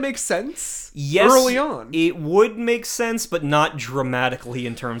wouldn't that make sense? Yes, early on. It would make sense, but not dramatically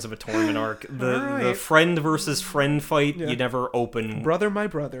in terms of a tournament arc. The friend versus friend fight, you never open... Brother, my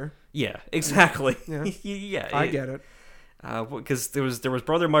brother. Yeah, exactly. Yeah. I get it. Because there was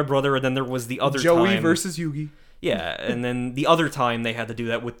brother, my brother, and then there was the other Joey time... versus Yugi. Yeah, and then the other time they had to do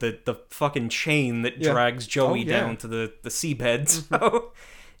that with the fucking chain that drags Joey down to the seabed. So...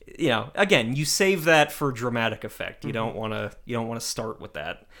 again, you save that for dramatic effect. You don't want to start with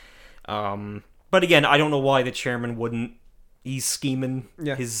that. But again, I don't know why the chairman wouldn't. He's scheming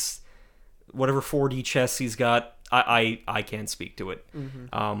his whatever 4D chess he's got. I can't speak to it.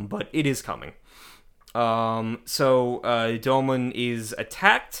 But it is coming. So Domon is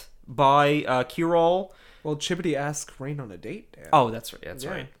attacked by Kirol. Well, Chibity asks Rain on a date, Dan. Oh, that's right. That's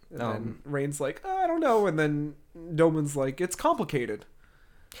right. And then Rain's like, I don't know. And then Domon's like, it's complicated.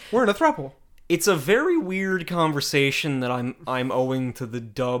 We're in a throuple. It's a very weird conversation that I'm owing to the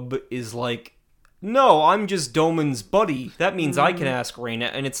dub is like, no, I'm just Domon's buddy. That means I can ask Raina,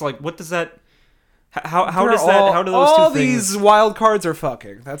 and it's like, what does that? How do those all two things? These wild cards are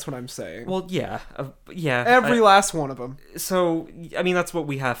fucking. That's what I'm saying. Well, yeah. Every last one of them. So, I mean, that's what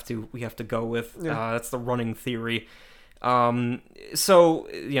we have to go with. That's the running theory. So,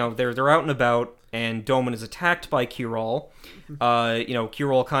 they're out and about, and Domon is attacked by Kirol.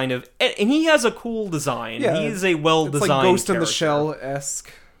 Kirol kind of... And he has a cool design. Yeah, he is a well-designed It's like Ghost in the character.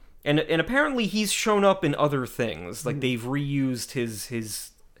 Shell-esque. And apparently he's shown up in other things. Like, they've reused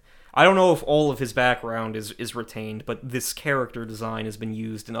his... I don't know if all of his background is retained, but this character design has been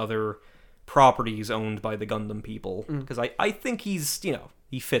used in other properties owned by the Gundam people. Because I think he's,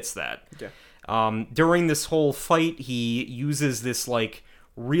 he fits that. Yeah. During this whole fight, he uses this, like,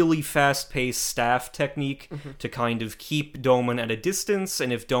 really fast-paced staff technique to kind of keep Domon at a distance,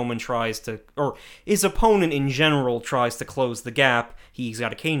 and if Domon tries to... Or his opponent in general tries to close the gap, he's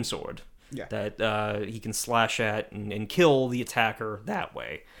got a cane sword that he can slash at and kill the attacker that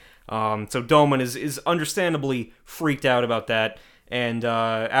way. So Domon is understandably freaked out about that, and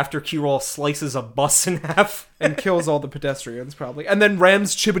after Kirol slices a bus in half... and kills all the pedestrians, probably. And then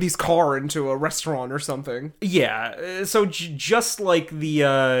rams Chibity's car into a restaurant or something. Yeah, so just like the,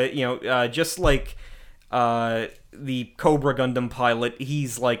 the Cobra Gundam pilot,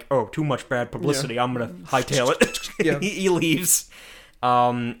 he's like, oh, too much bad publicity, I'm gonna hightail it. He leaves.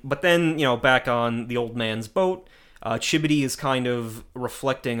 But then, back on the old man's boat, Chibity is kind of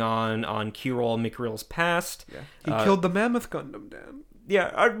reflecting on Kirol and Mikril's past. Yeah. He killed the Mammoth Gundam, Dan. Yeah,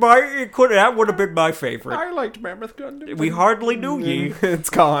 that would have been my favorite. I liked Mammoth Gundam. We hardly knew ye. It's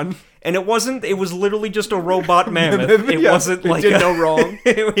gone. And it was literally just a robot mammoth. It wasn't like... It did no wrong.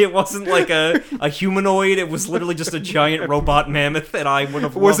 It wasn't like a humanoid. It was literally just a giant robot mammoth, and I would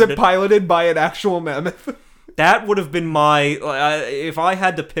have loved Was it piloted by an actual mammoth? That would have been my... if I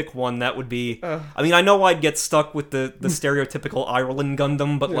had to pick one, that would be... I mean, I know I'd get stuck with the stereotypical Ireland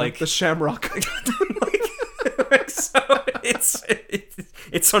Gundam, but like... The Shamrock. So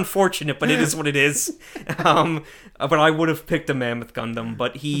it's unfortunate, but it is what it is. But I would have picked a Mammoth Gundam,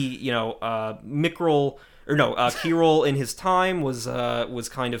 but he, Kirol in his time was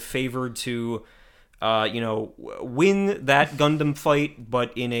kind of favored to win that Gundam fight,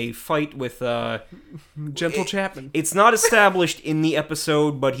 but in a fight with Gentle Chapman. It's not established in the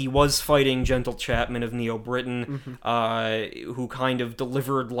episode, but he was fighting Gentle Chapman of Neo Britain, who kind of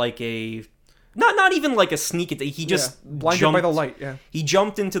delivered like a not even like a sneak attack. He just blinded by the light. Yeah, he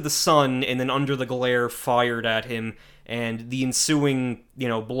jumped into the sun and then under the glare fired at him, and the ensuing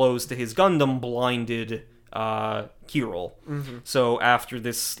blows to his Gundam blinded Kyril. So after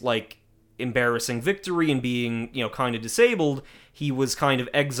this like embarrassing victory and being kind of disabled, he was kind of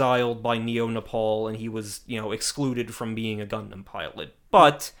exiled by Neo Nepal, and he was excluded from being a Gundam pilot.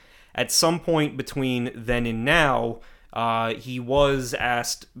 But at some point between then and now, he was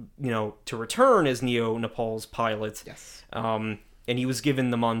asked to return as Neo Nepal's pilot. Yes. And he was given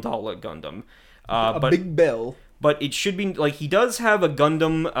the Mandala Gundam. But big bell. But it should be like he does have a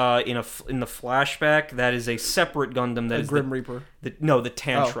Gundam in the flashback that is a separate Gundam that is Grim Reaper. The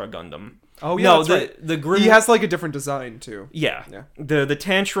Tantra Gundam. Oh yeah, no, that's right. The Grim. He has like a different design too. Yeah. The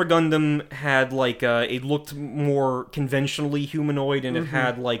Tantra Gundam had like it looked more conventionally humanoid, and it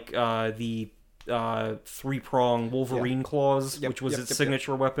had like the 3-prong Wolverine claws, which was its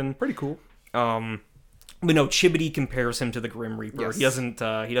signature weapon. Pretty cool. But no, Chibity compares him to the Grim Reaper. Yes.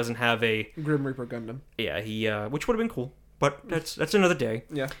 He doesn't have a Grim Reaper Gundam. Yeah, which would have been cool. But that's another day.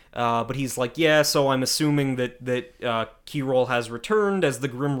 Yeah. But he's like, so I'm assuming that Kyril has returned as the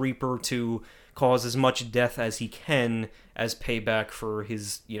Grim Reaper to cause as much death as he can as payback for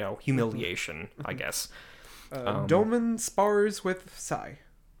his, humiliation, I guess. Doman spars with Sai.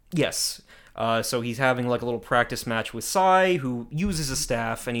 Yes. So he's having like a little practice match with Sai, who uses a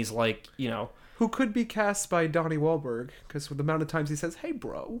staff, and he's like, who could be cast by Donnie Wahlberg, because with the amount of times he says, "Hey,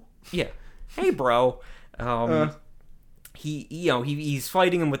 bro." Yeah. Hey, bro. He's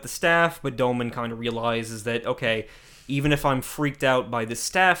fighting him with the staff, but Doman kind of realizes that, okay, even if I'm freaked out by this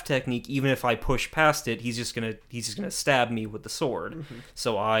staff technique, even if I push past it, he's just gonna stab me with the sword.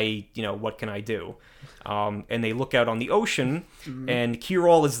 So what can I do? And they look out on the ocean, and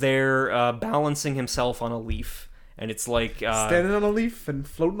Kyril is there balancing himself on a leaf. And it's like standing on a leaf and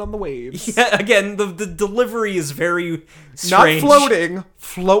floating on the waves. Yeah, again, the delivery is very strange. Not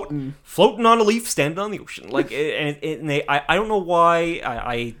floating, floating on a leaf, standing on the ocean. Like, I don't know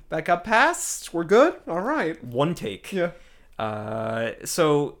why that got passed. We're good. All right. One take. Yeah.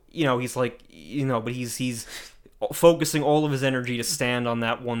 So he's like but he's focusing all of his energy to stand on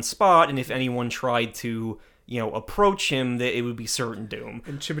that one spot, and if anyone tried to approach him, that it would be certain doom.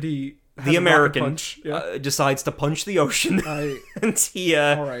 And Chibity, the American, decides to punch the ocean, and he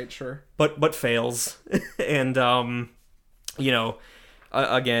all right, sure, but fails, and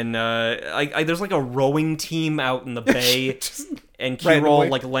again, there's like a rowing team out in the bay, and Kyril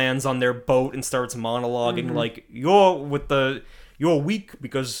like lands on their boat and starts monologuing like, you're weak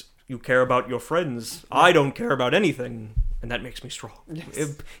because you care about your friends. I don't care about anything, and that makes me strong.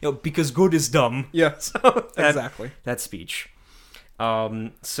 Yes. Because good is dumb. Yeah, so exactly that speech.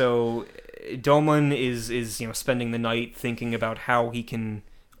 So Doman is spending the night thinking about how he can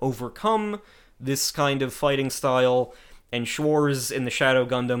overcome this kind of fighting style, and Schwarz in the Shadow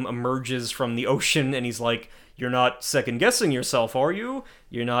Gundam emerges from the ocean, and he's like, "You're not second-guessing yourself, are you?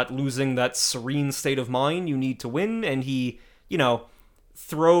 You're not losing that serene state of mind you need to win?" And he,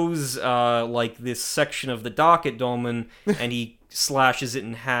 throws like this section of the dock at Doman, and he slashes it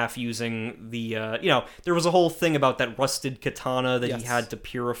in half using the there was a whole thing about that rusted katana that he had to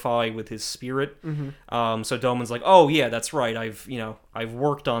purify with his spirit. So Doman's like, oh yeah, that's right, I've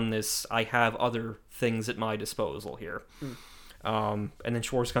worked on this, I have other things at my disposal here. And then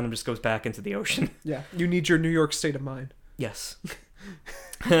Schwarz kind of just goes back into the ocean. Yeah, you need your New York state of mind. Yes.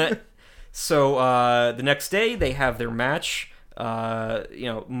 So the next day they have their match. Mandala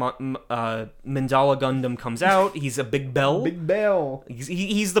Gundam comes out. He's a big bell. Big bell.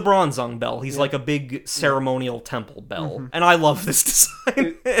 He's the Bronzong bell. He's like a big ceremonial temple bell, and I love this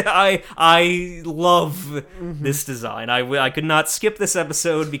design. I love this design. I could not skip this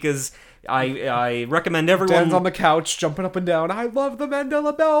episode because I recommend everyone. Dan's on the couch jumping up and down. I love the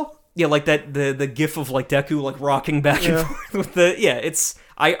Mandela Bell. Yeah, like that the gif of like Deku like rocking back and forth with the it's.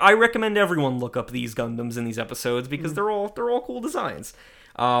 I recommend everyone look up these Gundams in these episodes because they're all cool designs.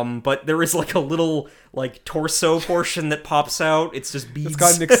 But there is like a little like torso portion that pops out. It's just beads. It's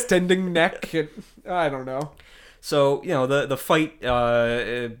got an extending neck. I don't know. So the fight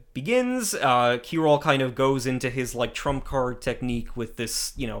begins. Kyril kind of goes into his like trump card technique with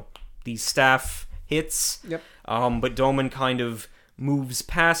this these staff hits. Yep. But Doman kind of moves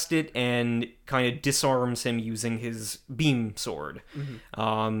past it and kind of disarms him using his beam sword.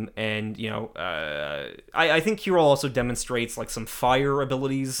 And I think Kyril also demonstrates like some fire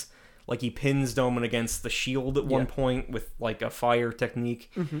abilities. Like, he pins Doman against the shield at one point with, like, a fire technique.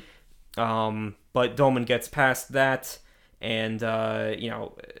 But Doman gets past that and,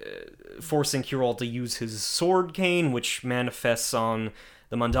 forcing Kurol to use his sword cane, which manifests on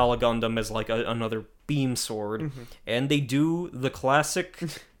the Mandala Gundam as, like, another beam sword. And they do the classic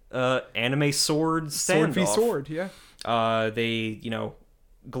anime sword standoff. Sword v sword, yeah. They,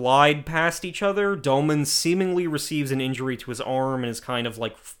 glide past each other. Doman seemingly receives an injury to his arm and is kind of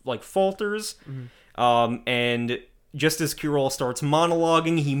like falters. And just as Kurol starts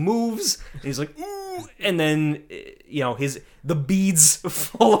monologuing, he moves and he's like, ooh, and then the beads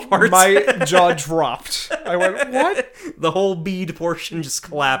fall apart. My jaw dropped. I went, what? The whole bead portion just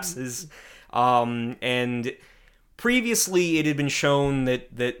collapses. And previously it had been shown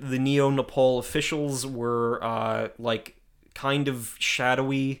that the Neo-Nepal officials were kind of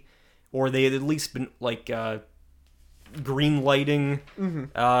shadowy, or they had at least been green lighting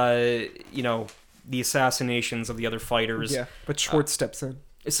the assassinations of the other fighters. Yeah, but Schwartz steps in.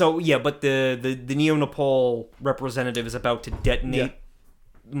 So yeah, but the Neo-Nepal representative is about to detonate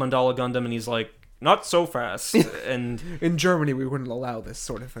Mandala Gundam, and he's like, not so fast. And in Germany we wouldn't allow this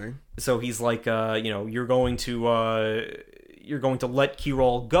sort of thing. So he's like, you're going to let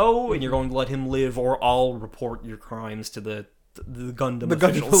Kurol go, and you're going to let him live, or I'll report your crimes to the Gundam officials.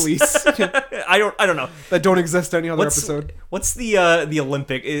 Gundam police. I don't know. That don't exist any other episode. What's the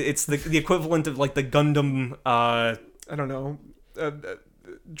Olympic? It's the equivalent of like the Gundam. I don't know.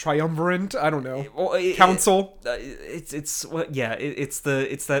 Triumvirate. I don't know. Council. God.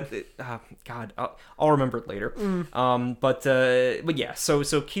 I'll remember it later. But yeah. So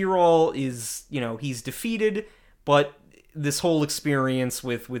Kurol is he's defeated, but this whole experience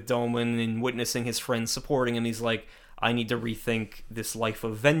with Doman and witnessing his friends supporting him, he's like, I need to rethink this life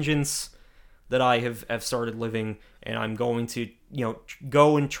of vengeance that I have started living, and I'm going to,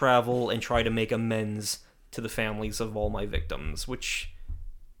 go and travel and try to make amends to the families of all my victims, which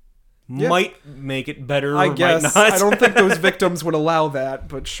might make it better, I guess. Might not. I don't think those victims would allow that,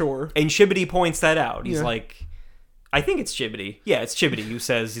 but sure. And Chibity points that out. He's like, I think it's Chibity. Yeah, it's Chibity who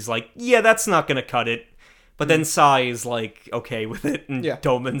says, he's like, yeah, that's not going to cut it. But then Sai is like, okay with it, and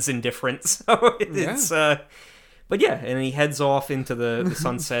Doman's indifferent. So it's... But yeah, and he heads off into the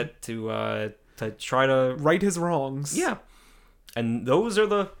sunset to try to right his wrongs. Yeah. And those are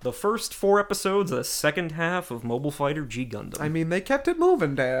the first 4 episodes of the second half of Mobile Fighter G Gundam. I mean, they kept it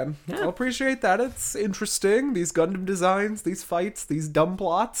moving, Dan. Yeah. I'll appreciate that. It's interesting. These Gundam designs, these fights, these dumb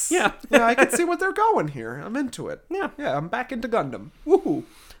plots. Yeah. I can see what they're going here. I'm into it. Yeah. Yeah, I'm back into Gundam. Woohoo.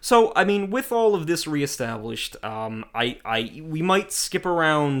 So, I mean, with all of this reestablished, we might skip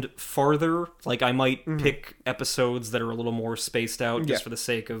around farther. Like, I might pick episodes that are a little more spaced out just for the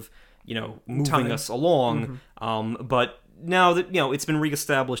sake of, moving us along. But now that, it's been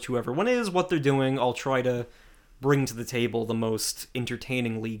reestablished who everyone is, what they're doing, I'll try to bring to the table the most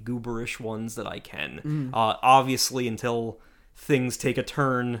entertainingly gooberish ones that I can. Obviously, until things take a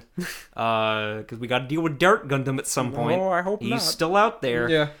turn, because we got to deal with Dart Gundam at some point. Oh, I hope He's not. still out there.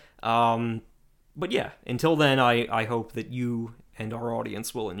 Yeah. But yeah, until then, I hope that you and our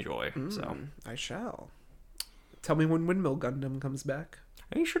audience will enjoy. So I shall. Tell me when Windmill Gundam comes back.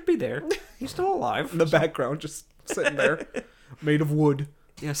 He should be there. He's still alive. In the background, just sitting there, made of wood.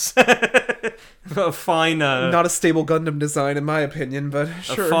 Yes. A fine... Not a stable Gundam design, in my opinion, but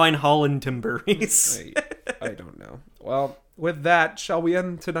sure. A fine Holland timber. I don't know. Well, with that, shall we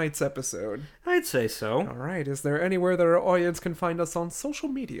end tonight's episode? I'd say so. All right. Is there anywhere that our audience can find us on social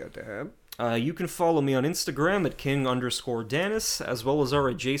media, Dan? You can follow me on Instagram at king_Danis, as well as our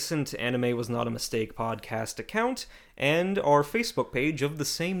adjacent Anime Was Not a Mistake podcast account, and our Facebook page of the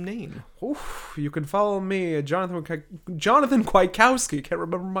same name. Oof, you can follow me, Jonathan Kwiatkowski, can't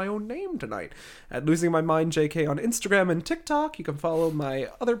remember my own name tonight, at Losing My Mind JK on Instagram and TikTok. You can follow my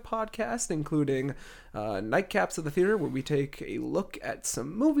other podcast, including Nightcaps at the Theater, where we take a look at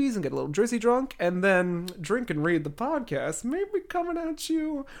some movies and get a little drizzy drunk, and then Drink and Read the podcast, maybe coming at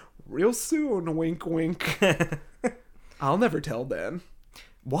you real soon, wink wink. I'll never tell Dan.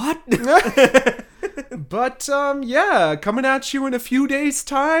 What? But, yeah, coming at you in a few days'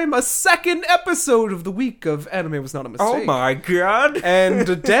 time, a second episode of the week of Anime Was Not a Mistake. Oh my god.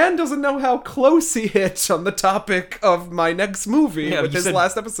 And Dan doesn't know how close he hit on the topic of my next movie with his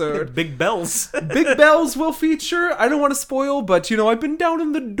last episode. Big Bells. Big Bells will feature, I don't want to spoil, but, I've been down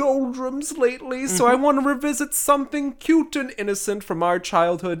in the doldrums lately, so I want to revisit something cute and innocent from our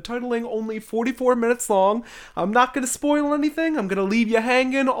childhood, titling only 44 minutes long. I'm not going to spoil anything. I'm going to leave you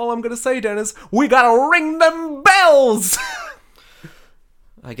hanging. All I'm going to say, Dan, is we got to ring them bells!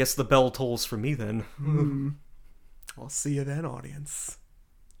 I guess the bell tolls for me then. I'll see you then, audience.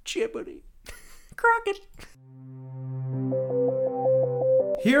 Chibbity. Crockett.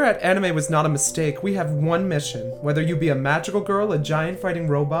 Here at Anime Was Not a Mistake, we have one mission. Whether you be a magical girl, a giant fighting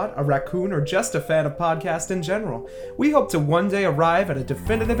robot, a raccoon, or just a fan of podcasts in general, we hope to one day arrive at a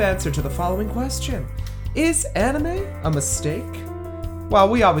definitive answer to the following question. Is anime a mistake? While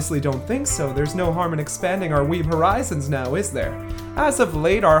we obviously don't think so, there's no harm in expanding our weeb horizons now, is there? As of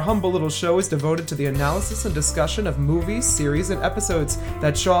late, our humble little show is devoted to the analysis and discussion of movies, series, and episodes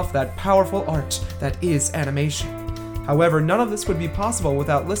that show off that powerful art that is animation. However, none of this would be possible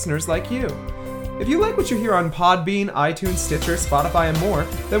without listeners like you. If you like what you hear on Podbean, iTunes, Stitcher, Spotify, and more,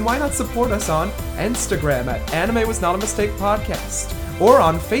 then why not support us on Instagram at Anime Was Not a Mistake Podcast, or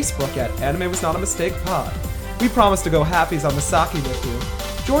on Facebook at Anime Was Not a Mistake Pod. We promise to go halfies on the sake with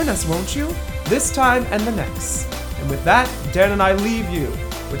you. Join us, won't you? This time and the next. And with that, Dan and I leave you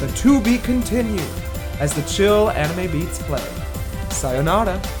with a to be continued as the chill anime beats play.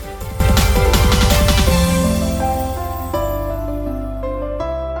 Sayonara.